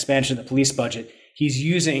that expansion of the police budget, he's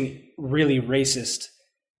using really racist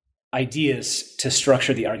ideas to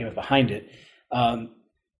structure the argument behind it.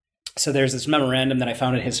 So there's this memorandum that I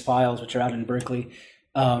found in his files, which are out in Berkeley,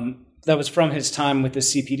 that was from his time with the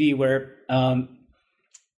CPD, where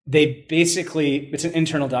they basically, it's an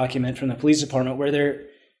internal document from the police department where they're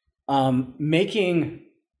making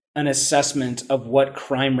an assessment of what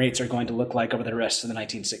crime rates are going to look like over the rest of the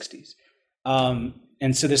 1960s.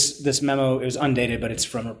 And so this memo, it was undated, but it's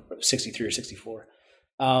from 63 or 64.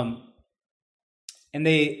 And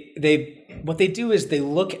what they do is they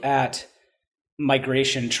look at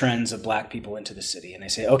migration trends of black people into the city, and they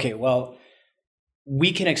say, okay, well,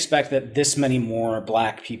 we can expect that this many more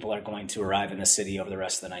black people are going to arrive in the city over the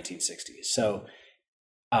rest of the 1960s. So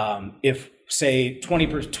if, say,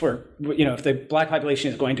 20%, if the black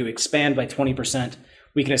population is going to expand by 20%,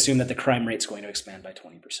 we can assume that the crime rate is going to expand by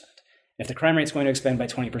 20%. If the crime rate is going to expand by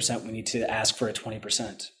 20%, we need to ask for a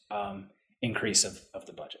 20% increase of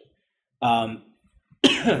the budget.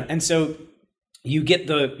 And so you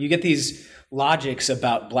get these logics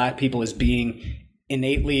about black people as being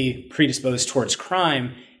innately predisposed towards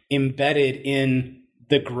crime embedded in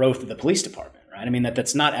the growth of the police department, right? I mean,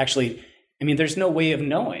 that's not actually, I mean, there's no way of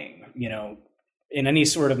knowing, in any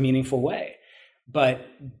sort of meaningful way. But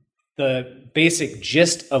the basic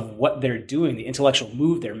gist of what they're doing, the intellectual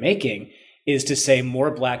move they're making, is to say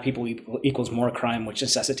more black people equals more crime, which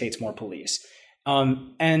necessitates more police.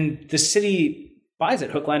 And the city buys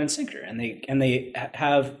it hook, line, and sinker, and they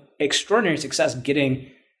have extraordinary success getting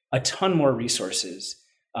a ton more resources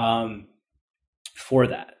for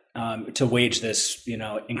that, to wage this,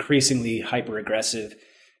 increasingly hyper-aggressive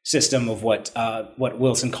system of what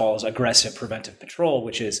Wilson calls aggressive preventive patrol,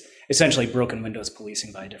 which is essentially broken windows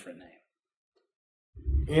policing by a different name.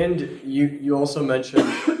 And you also mentioned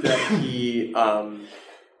that he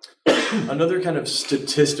another kind of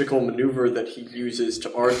statistical maneuver that he uses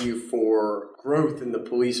to argue for growth in the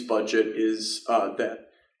police budget is that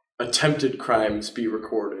attempted crimes be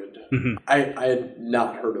recorded. Mm-hmm. I had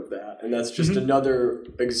not heard of that. And that's just another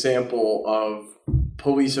example of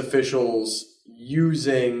police officials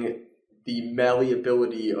using the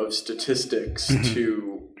malleability of statistics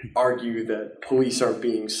to argue that police aren't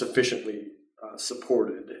being sufficiently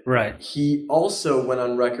supported. Right. He also went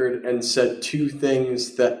on record and said two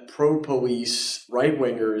things that pro-police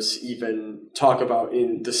right-wingers even talk about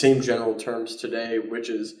in the same general terms today, which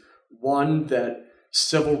is, one, that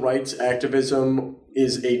civil rights activism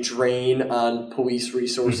is a drain on police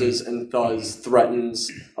resources and thus threatens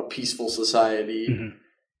a peaceful society.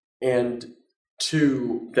 And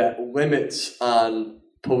two, that limits on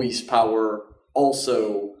police power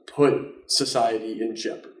also put society in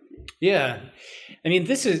jeopardy. Yeah. I mean,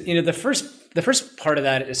 this is, the first part of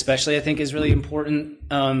that especially, I think, is really important,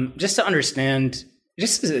 just to understand,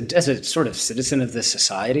 just as a sort of citizen of this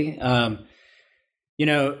society. I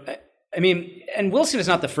mean, and Wilson is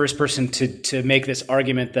not the first person to make this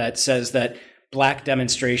argument that says that black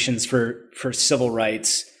demonstrations for civil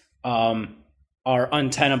rights are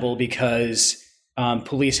untenable because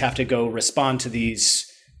police have to go respond to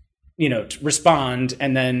these, respond,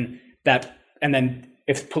 and then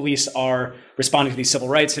if police are responding to these civil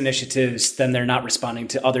rights initiatives, then they're not responding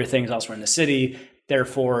to other things elsewhere in the city.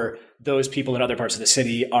 Therefore, those people in other parts of the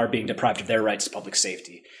city are being deprived of their rights to public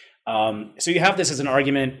safety. So you have this as an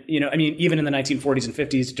argument, even in the 1940s and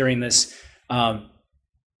 50s during this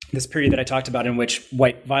this period that I talked about in which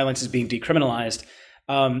white violence is being decriminalized.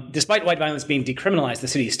 Despite white violence being decriminalized, the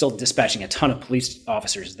city is still dispatching a ton of police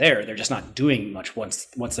officers there. They're just not doing much once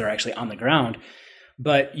they're actually on the ground.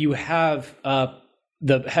 But you have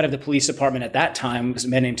the head of the police department at that time was a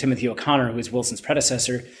man named Timothy O'Connor, who was Wilson's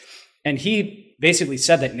predecessor. And he basically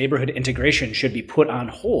said that neighborhood integration should be put on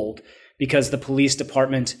hold because the police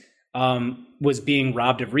department was being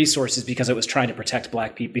robbed of resources because it was trying to protect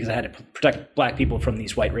black people, because it had to protect black people from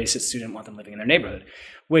these white racists who didn't want them living in their neighborhood.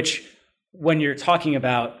 Which, when you're talking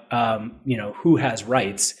about, who has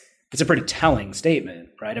rights, it's a pretty telling statement,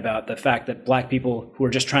 right? About the fact that black people who are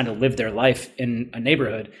just trying to live their life in a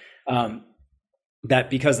neighborhood, that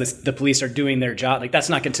because the police are doing their job, like that's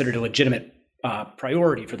not considered a legitimate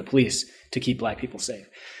priority for the police to keep black people safe.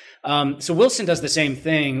 So Wilson does the same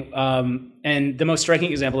thing. And the most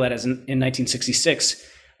striking example of that is in 1966.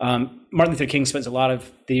 Martin Luther King spends a lot of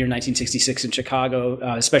the year 1966 in Chicago,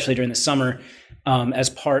 especially during the summer, as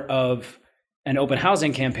part of an open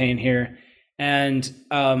housing campaign here. And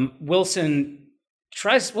Wilson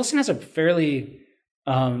has a fairly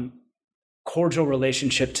cordial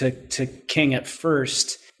relationship to King at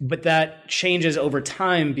first, but that changes over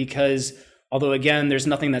time because although again, there's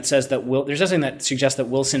nothing that suggests that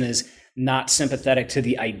Wilson is not sympathetic to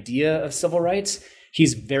the idea of civil rights.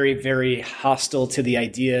 He's very, very hostile to the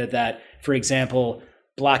idea that, for example,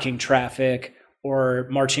 blocking traffic or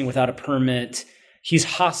marching without a permit, he's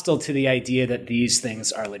hostile to the idea that these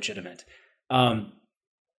things are legitimate.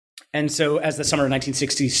 And so as the summer of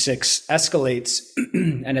 1966 escalates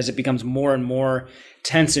and as it becomes more and more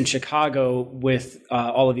tense in Chicago with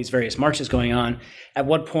all of these various marches going on, at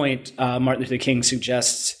one point, Martin Luther King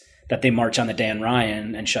suggests that they march on the Dan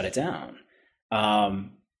Ryan and shut it down.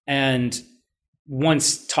 And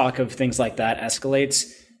once talk of things like that escalates,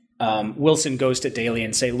 Wilson goes to Daley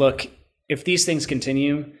and say, look, if these things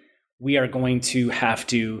continue, we are going to have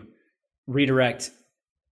to redirect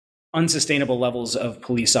unsustainable levels of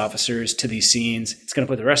police officers to these scenes. It's going to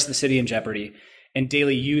put the rest of the city in jeopardy. And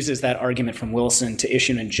Daley uses that argument from Wilson to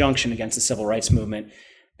issue an injunction against the civil rights movement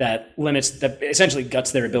that essentially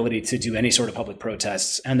guts their ability to do any sort of public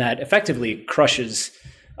protests, and that effectively crushes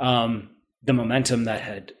the momentum that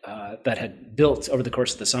had built over the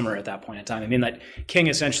course of the summer at that point in time. I mean, that King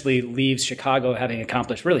essentially leaves Chicago having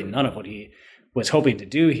accomplished really none of what he was hoping to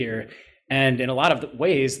do here. And in a lot of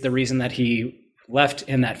ways, the reason that he left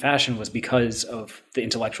in that fashion was because of the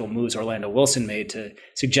intellectual moves Orlando Wilson made to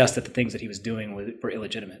suggest that the things that he was doing were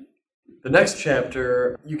illegitimate. The next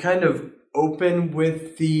chapter, you kind of open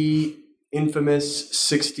with the infamous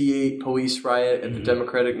 68 police riot at the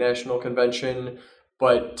Democratic National Convention,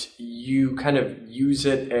 but you kind of use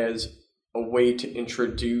it as a way to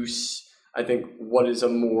introduce, I think, what is a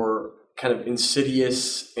more kind of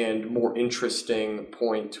insidious and more interesting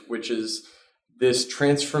point, which is this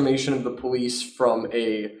transformation of the police from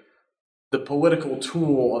the political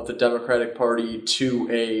tool of the Democratic Party to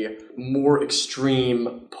a more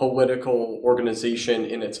extreme political organization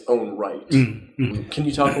in its own right. Mm-hmm. Can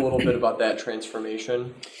you talk a little bit about that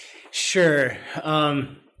transformation? Sure.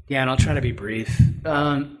 And I'll try to be brief.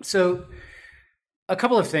 So a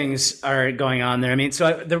couple of things are going on there. I mean,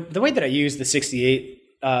 so the way that I use the 68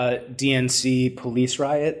 DNC police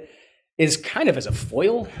riot is kind of as a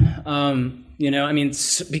foil.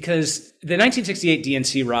 Because the 1968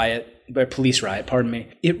 DNC riot, or police riot,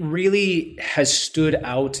 it really has stood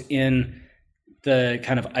out in the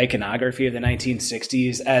kind of iconography of the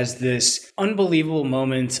 1960s as this unbelievable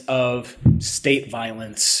moment of state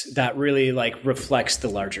violence that really reflects the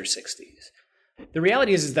larger 60s. The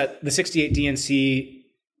reality is that the 68 DNC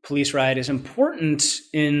police riot is important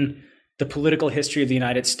in the political history of the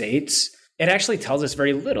United States. It actually tells us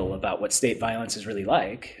very little about what state violence is really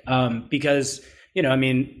like, because,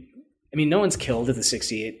 no one's killed at the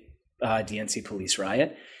 68 DNC police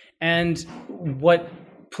riot. And what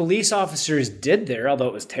police officers did there, although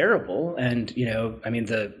it was terrible, and,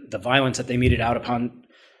 the violence that they meted out upon,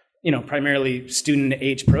 primarily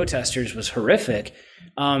student-age protesters was horrific.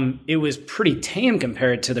 It was pretty tame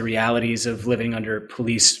compared to the realities of living under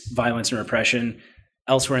police violence and repression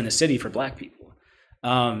elsewhere in the city for Black people.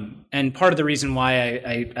 And part of the reason why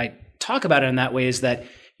I talk about it in that way is that,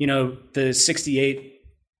 the 68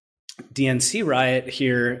 DNC riot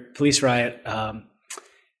here, police riot,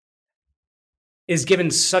 is given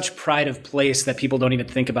such pride of place that people don't even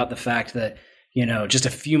think about the fact that, just a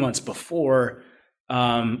few months before,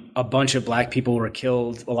 a bunch of Black people were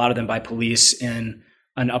killed, a lot of them by police in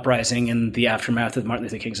an uprising in the aftermath of Martin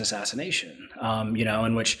Luther King's assassination,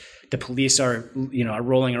 in which the police are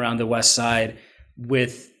rolling around the West Side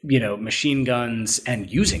with, machine guns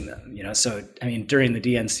and using them, So, during the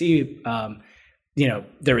DNC,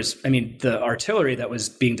 there was, the artillery that was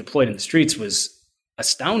being deployed in the streets was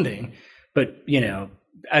astounding, but,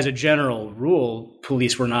 as a general rule,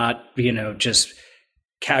 police were not, just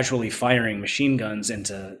casually firing machine guns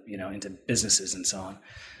into businesses and so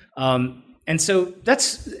on. And so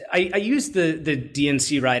I use the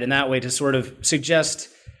DNC riot in that way to sort of suggest,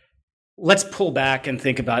 let's pull back and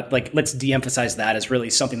think about, let's de-emphasize that as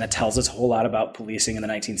really something that tells us a whole lot about policing in the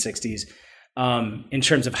 1960s, in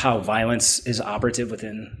terms of how violence is operative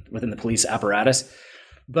within the police apparatus.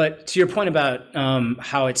 But to your point about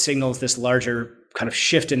how it signals this larger kind of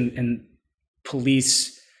shift in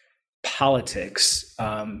police politics,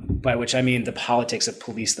 by which I mean the politics of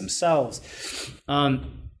police themselves.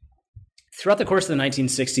 Throughout the course of the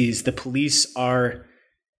 1960s, the police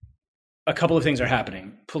a couple of things are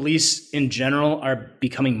happening. Police in general are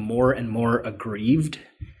becoming more and more aggrieved,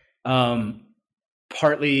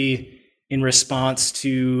 partly in response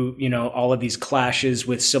to, all of these clashes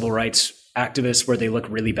with civil rights activists where they look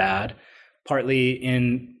really bad, partly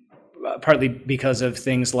because of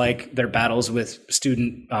things like their battles with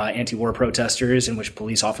student anti-war protesters, in which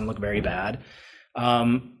police often look very bad.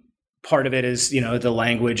 Part of it is, the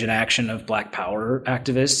language and action of Black Power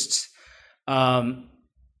activists.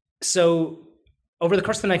 So over the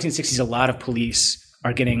course of the 1960s, a lot of police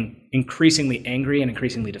are getting increasingly angry and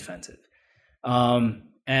increasingly defensive.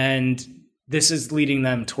 And this is leading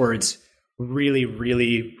them towards really,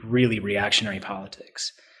 really, really reactionary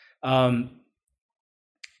politics. And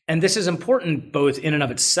this is important both in and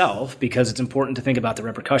of itself, because it's important to think about the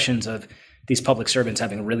repercussions of these public servants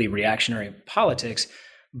having really reactionary politics.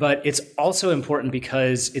 But it's also important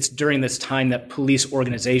because it's during this time that police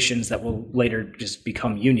organizations that will later just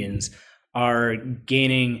become unions are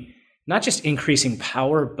gaining not just increasing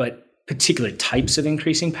power, but particular types of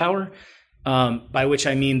increasing power, by which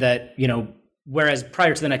I mean that, whereas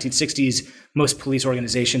prior to the 1960s, most police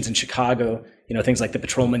organizations in Chicago, things like the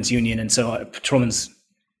Patrolmen's Union and so on, Patrolmen's,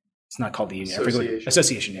 it's not called the union.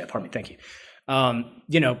 Association. Yeah, pardon me. Thank you.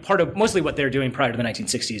 Part of mostly what they're doing prior to the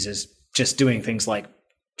 1960s is just doing things like,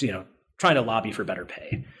 trying to lobby for better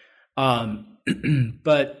pay.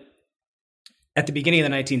 But at the beginning of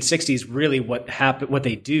the 1960s, really what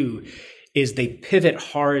they do is they pivot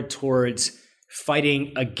hard towards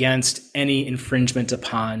fighting against any infringement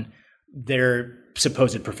upon their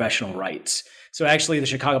supposed professional rights. So actually the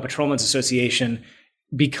Chicago Patrolmen's Association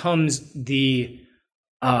becomes the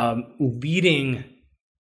leading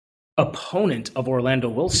opponent of Orlando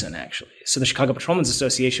Wilson, actually. So the Chicago Patrolmen's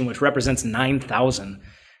Association, which represents 9,000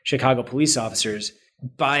 Chicago police officers,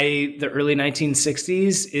 by the early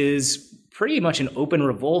 1960s is pretty much an open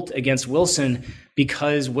revolt against Wilson,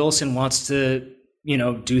 because Wilson wants to,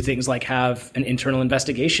 do things like have an internal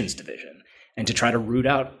investigations division and to try to root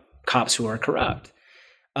out cops who are corrupt.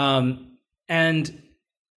 And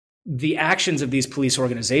the actions of these police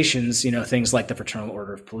organizations, things like the Fraternal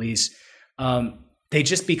Order of Police, they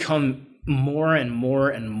just become more and more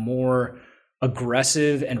and more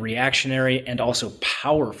aggressive and reactionary and also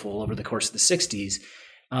powerful over the course of the 60s.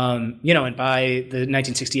 And by the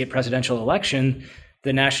 1968 presidential election,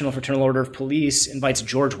 the National Fraternal Order of Police invites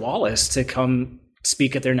George Wallace to come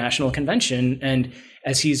speak at their national convention. And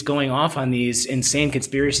as he's going off on these insane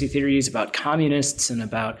conspiracy theories about communists and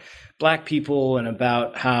about Black people and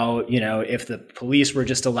about how, if the police were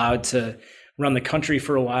just allowed to run the country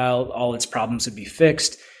for a while, all its problems would be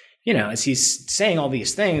fixed. As he's saying all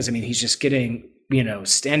these things, he's just getting,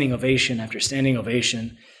 standing ovation after standing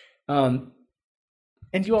ovation. And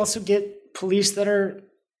you also get police that are,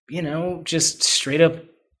 just straight up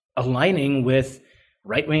aligning with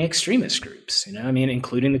right-wing extremist groups,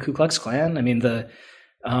 including the Ku Klux Klan.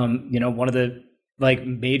 One of the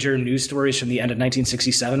major news stories from the end of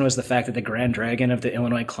 1967 was the fact that the Grand Dragon of the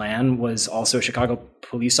Illinois Klan was also a Chicago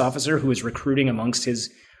police officer who was recruiting amongst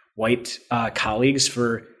his white colleagues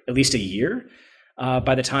for at least a year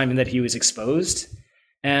by the time that he was exposed.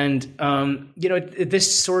 And,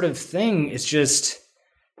 this sort of thing is just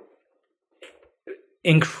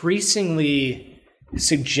increasingly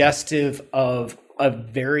suggestive of a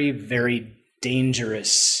very, very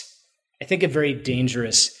dangerous,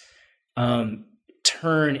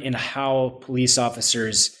 turn in how police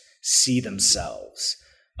officers see themselves.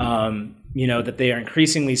 That they are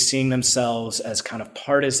increasingly seeing themselves as kind of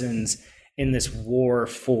partisans in this war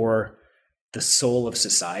for the soul of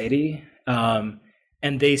society. And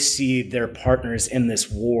they see their partners in this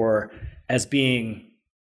war as being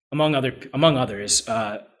among others,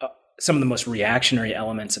 some of the most reactionary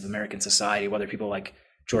elements of American society, whether people like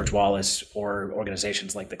George Wallace or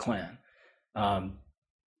organizations like the Klan,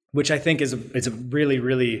 which I think is a really,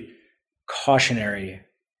 really cautionary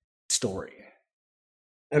story.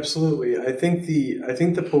 Absolutely. I think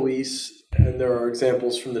the police, and there are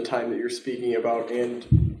examples from the time that you're speaking about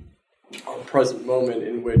and our present moment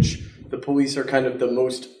in which the police are kind of the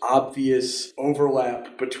most obvious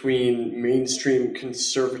overlap between mainstream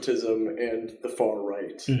conservatism and the far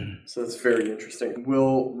right. Mm-hmm. So that's very interesting.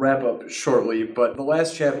 We'll wrap up shortly, but the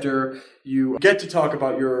last chapter, you get to talk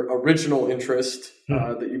about your original interest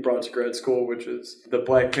that you brought to grad school, which is the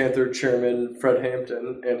Black Panther chairman, Fred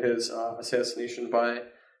Hampton, and his assassination by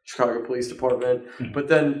Chicago Police Department, but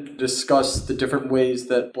then discuss the different ways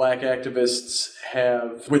that Black activists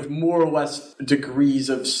have, with more or less degrees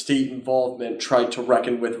of state involvement, tried to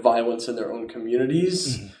reckon with violence in their own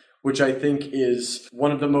communities, which I think is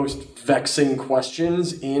one of the most vexing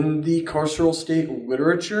questions in the carceral state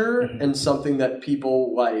literature, and something that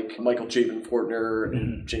people like Michael Jabin Fortner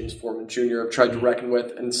and James Foreman Jr. have tried to reckon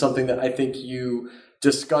with, and something that I think you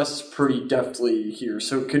discuss pretty deftly here.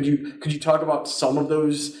 So could you talk about some of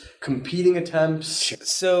those competing attempts?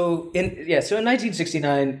 So in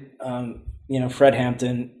 1969, Fred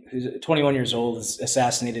Hampton, who's 21 years old, is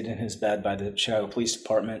assassinated in his bed by the Chicago Police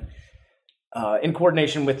Department, in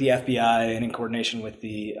coordination with the FBI and in coordination with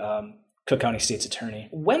the Cook County State's Attorney.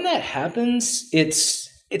 When that happens, it's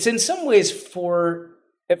in some ways for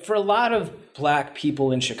a lot of Black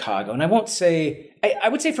people in Chicago, and I would say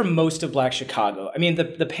for most of Black Chicago. I mean,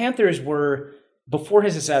 the Panthers were, before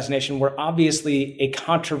his assassination, were obviously a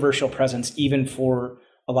controversial presence even for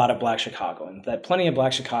a lot of Black Chicagoans. That plenty of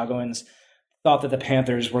Black Chicagoans thought that the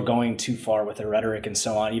Panthers were going too far with their rhetoric and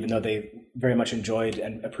so on, even though they very much enjoyed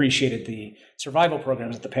and appreciated the survival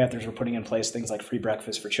programs that the Panthers were putting in place, things like free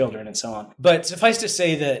breakfast for children and so on. But suffice to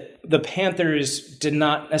say that the Panthers did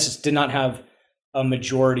not have a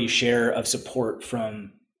majority share of support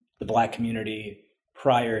from the Black community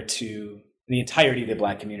prior to the entirety of the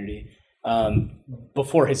Black community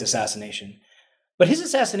before his assassination. But his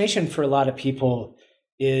assassination for a lot of people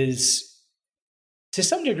is, to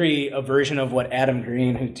some degree, a version of what Adam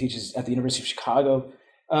Green, who teaches at the University of Chicago,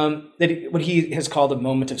 what he has called a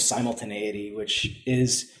moment of simultaneity, which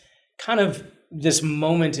is kind of this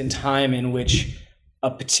moment in time in which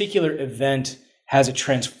a particular event has a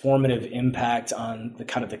transformative impact on the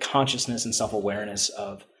kind of the consciousness and self-awareness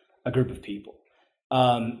of a group of people.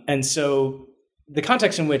 And so the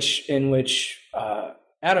context in which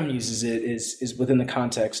Adam uses it is within the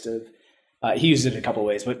context of, he uses it a couple of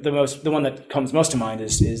ways, but the one that comes most to mind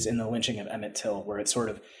is in the lynching of Emmett Till, where it sort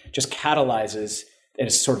of just catalyzes,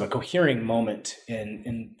 it's sort of a cohering moment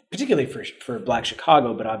in particularly for Black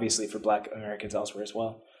Chicago, but obviously for Black Americans elsewhere as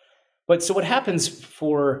well. But so what happens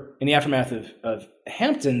in the aftermath of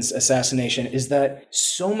Hampton's assassination is that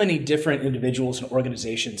so many different individuals and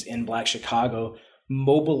organizations in Black Chicago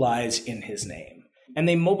mobilize in his name. And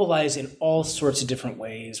they mobilize in all sorts of different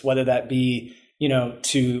ways, whether that be,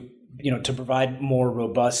 to provide more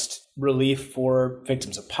robust relief for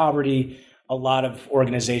victims of poverty. A lot of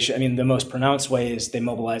organization, the most pronounced way is they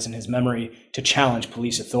mobilize in his memory to challenge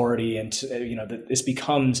police authority. And, this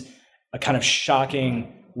becomes a kind of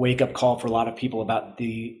shocking wake-up call for a lot of people about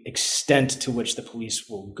the extent to which the police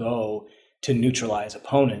will go to neutralize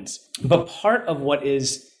opponents. But part of what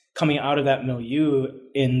is coming out of that milieu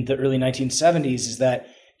in the early 1970s is that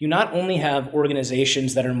you not only have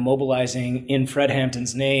organizations that are mobilizing in Fred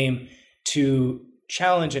Hampton's name to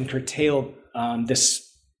challenge and curtail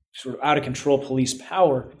this sort of out-of-control police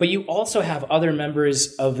power, but you also have other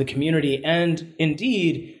members of the community and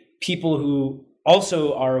indeed people who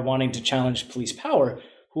also are wanting to challenge police power,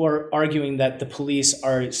 who are arguing that the police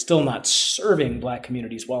are still not serving Black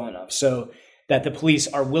communities well enough. So that the police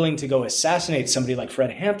are willing to go assassinate somebody like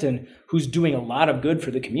Fred Hampton, who's doing a lot of good for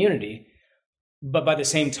the community, but by the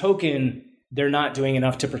same token, they're not doing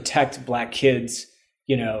enough to protect Black kids,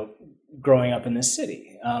 growing up in this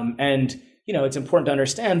city. And it's important to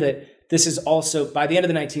understand that this is also, by the end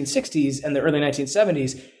of the 1960s and the early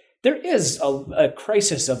 1970s, there is a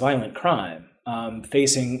crisis of violent crime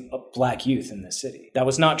facing Black youth in this city. That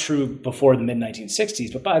was not true before the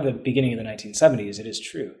mid-1960s, but by the beginning of the 1970s, it is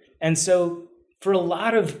true. And so for a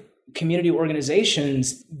lot of community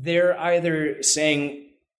organizations, they're either saying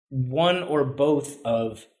one or both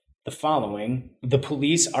of the following: the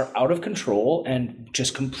police are out of control and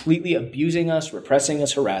just completely abusing us, repressing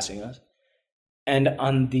us, harassing us. And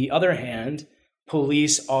on the other hand,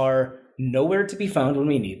 police are nowhere to be found when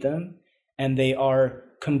we need them, and they are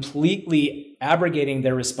completely abrogating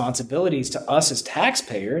their responsibilities to us as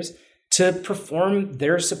taxpayers to perform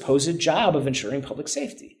their supposed job of ensuring public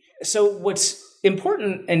safety. So what's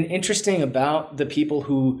important and interesting about the people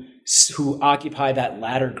who occupy that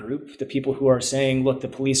latter group, the people who are saying, look, the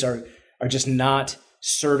police are just not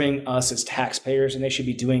serving us as taxpayers and they should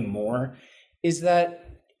be doing more, is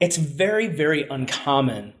that it's very, very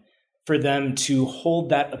uncommon for them to hold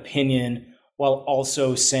that opinion while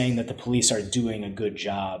also saying that the police are doing a good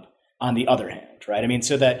job on the other hand, right? I mean,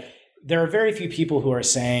 so that there are very few people who are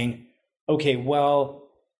saying, okay, well,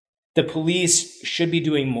 the police should be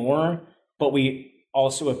doing more, but we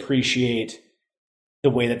also appreciate the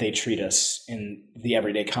way that they treat us in the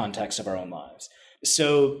everyday context of our own lives.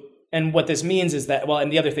 So, and what this means is that, well,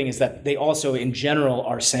 and the other thing is that they also in general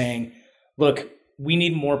are saying, look, we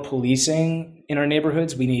need more policing in our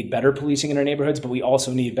neighborhoods. We need better policing in our neighborhoods, but we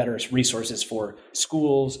also need better resources for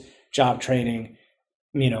schools, job training,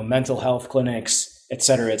 mental health clinics, et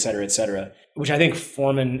cetera, which I think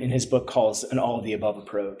Foreman in his book calls an all of the above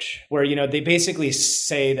approach, where, they basically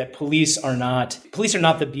say that police are not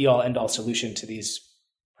the be all end all solution to these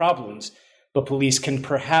problems, but police can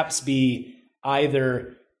perhaps be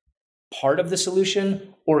either part of the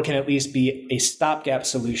solution or can at least be a stopgap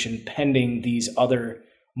solution pending these other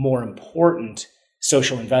more important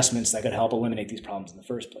social investments that could help eliminate these problems in the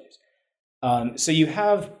first place. So you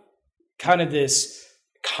have kind of this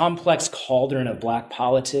complex cauldron of Black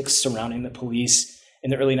politics surrounding the police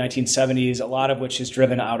in the early 1970s, a lot of which is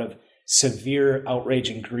driven out of severe outrage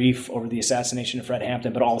and grief over the assassination of Fred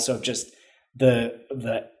Hampton, but also just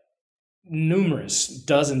the numerous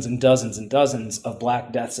dozens and dozens and dozens of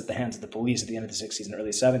Black deaths at the hands of the police at the end of the 60s and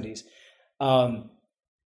early 70s,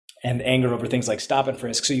 and anger over things like stop and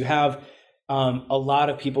frisk. So you have a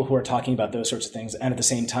lot of people who are talking about those sorts of things, and at the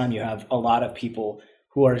same time, you have a lot of people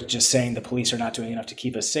who are just saying the police are not doing enough to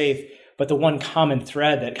keep us safe. But the one common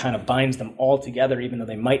thread that kind of binds them all together, even though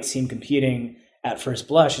they might seem competing at first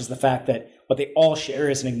blush, is the fact that what they all share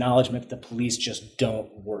is an acknowledgement that the police just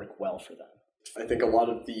don't work well for them. I think a lot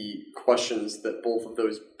of the questions that both of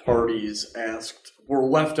those parties asked were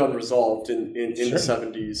left unresolved in Sure. the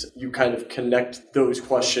 70s. You kind of connect those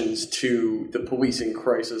questions to the policing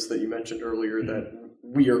crisis that you mentioned earlier Mm-hmm. that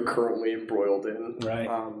we are currently embroiled in. Right.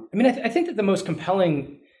 I think that the most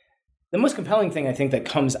compelling thing I think that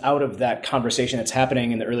comes out of that conversation that's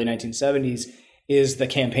happening in the early 1970s is the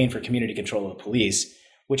campaign for community control of the police,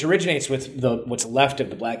 which originates with what's left of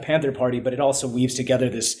the Black Panther Party, but it also weaves together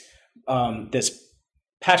this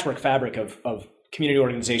patchwork fabric of community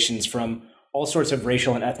organizations from all sorts of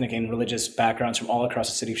racial and ethnic and religious backgrounds from all across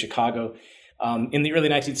the city of Chicago in the early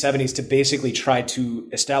 1970s to basically try to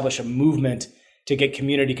establish a movement to get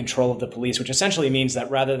community control of the police, which essentially means that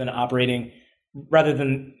rather than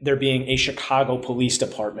there being a Chicago police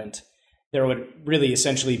department, there would really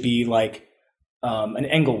essentially be like an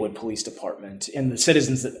Englewood police department, and the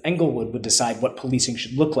citizens of Englewood would decide what policing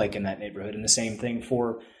should look like in that neighborhood, and the same thing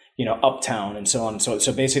for Uptown and so on.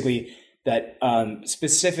 So basically, that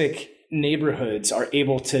specific neighborhoods are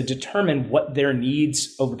able to determine what their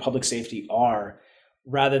needs over public safety are,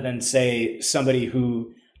 rather than say somebody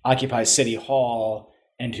who occupies City Hall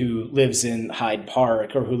and who lives in Hyde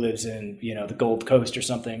Park or who lives in the Gold Coast or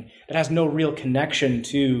something that has no real connection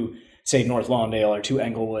to, say, North Lawndale or to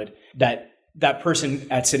Englewood, that person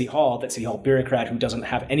at City Hall, that City Hall bureaucrat who doesn't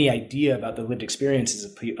have any idea about the lived experiences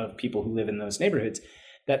of people who live in those neighborhoods,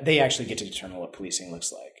 that they actually get to determine what policing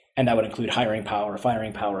looks like. And that would include hiring power,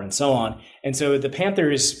 firing power, and so on. And so the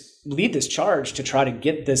Panthers lead this charge to try to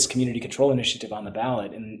get this community control initiative on the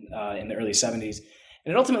ballot in the early 70s.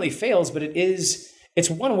 And it ultimately fails, but it's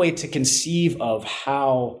one way to conceive of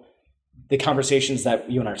how the conversations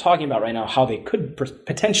that you and I are talking about right now, how they could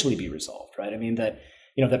potentially be resolved, right? I mean, that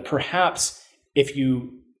perhaps if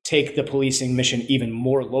you take the policing mission even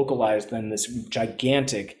more localized than this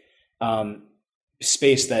gigantic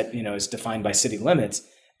space that, is defined by city limits,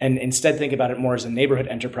 and instead think about it more as a neighborhood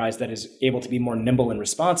enterprise that is able to be more nimble and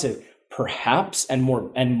responsive, perhaps, and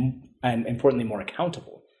importantly, more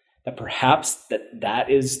accountable. That perhaps that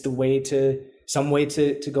is some way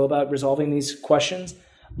to go about resolving these questions,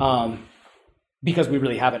 because we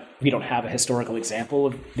don't have a historical example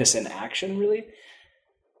of this in action, really.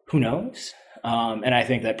 Who knows? And I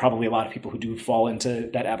think that probably a lot of people who do fall into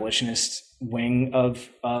that abolitionist wing of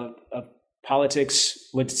politics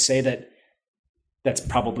would say that that's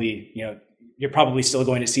probably, you're probably still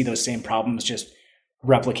going to see those same problems just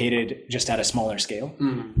replicated just at a smaller scale.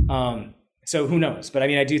 Mm-hmm. So who knows? But I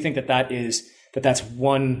mean, I do think that's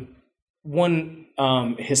one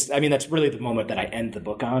that's really the moment that I end the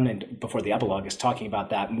book on, and before the epilogue is talking about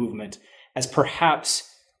that movement as perhaps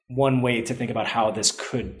one way to think about how this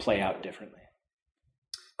could play out differently.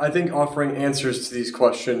 I think offering answers to these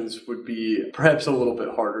questions would be perhaps a little bit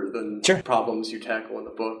harder than problems you tackle in the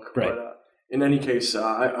book. Right. But in any case,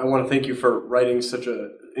 I want to thank you for writing such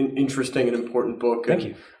an interesting and important book. Thank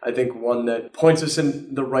you. I think one that points us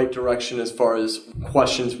in the right direction as far as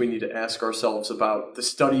questions we need to ask ourselves about the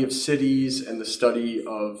study of cities and the study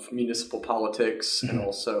of municipal politics and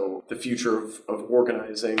also the future of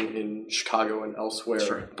organizing in Chicago and elsewhere.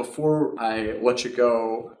 Sure. Before I let you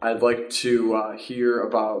go, I'd like to hear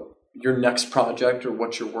about your next project or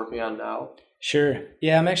what you're working on now. Sure.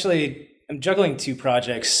 Yeah, I'm juggling two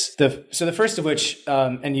projects. So the first of which,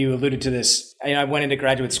 and you alluded to this, I went into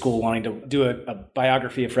graduate school wanting to do a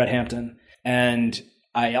biography of Fred Hampton, and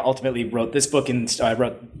I ultimately wrote this book, and I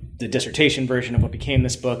wrote the dissertation version of what became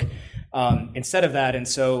this book instead of that. And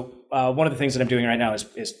so one of the things that I'm doing right now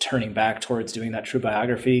is turning back towards doing that true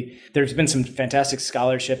biography. There's been some fantastic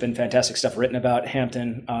scholarship and fantastic stuff written about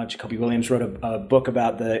Hampton. Jacoby Williams wrote a book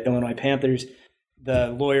about the Illinois Panthers.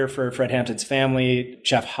 The lawyer for Fred Hampton's family,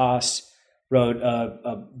 Jeff Haas, wrote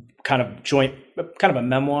a kind of a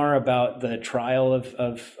memoir about the trial of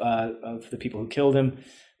the people who killed him,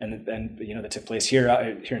 and that took place here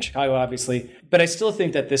in Chicago, obviously. But I still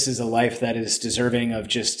think that this is a life that is deserving of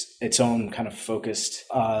just its own kind of focused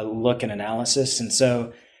look and analysis. And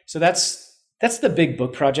so that's the big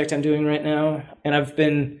book project I'm doing right now, and I've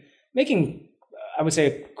been making, I would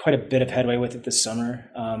say, quite a bit of headway with it this summer,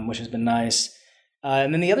 which has been nice.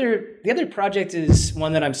 And then the other project is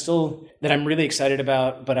one that I'm really excited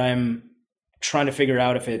about, but I'm trying to figure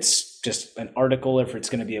out if it's just an article or if it's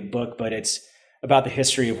going to be a book. But it's about the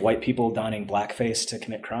history of white people donning blackface to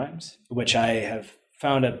commit crimes, which I have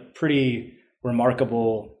found a pretty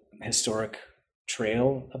remarkable historic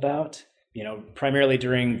trail about, primarily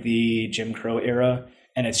during the Jim Crow era.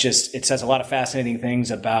 And it says a lot of fascinating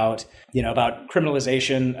things about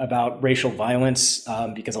criminalization, about racial violence,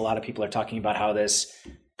 because a lot of people are talking about how this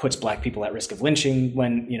puts black people at risk of lynching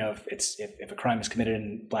when, if a crime is committed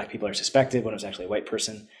and black people are suspected when it was actually a white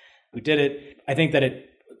person who did it. I think that it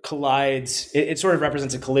collides, it sort of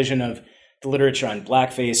represents a collision of the literature on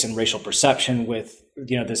blackface and racial perception with,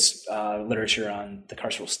 this literature on the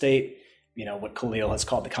carceral state, what Khalil has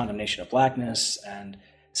called the condemnation of blackness and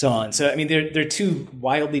so on. So, they're two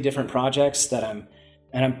wildly different projects that I'm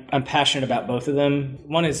passionate about both of them.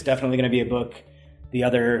 One is definitely going to be a book. The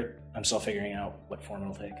other, I'm still figuring out what form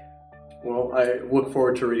it'll take. Well, I look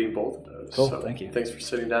forward to reading both of those. Cool, thank you. Thanks for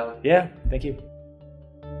sitting down. Yeah, thank you.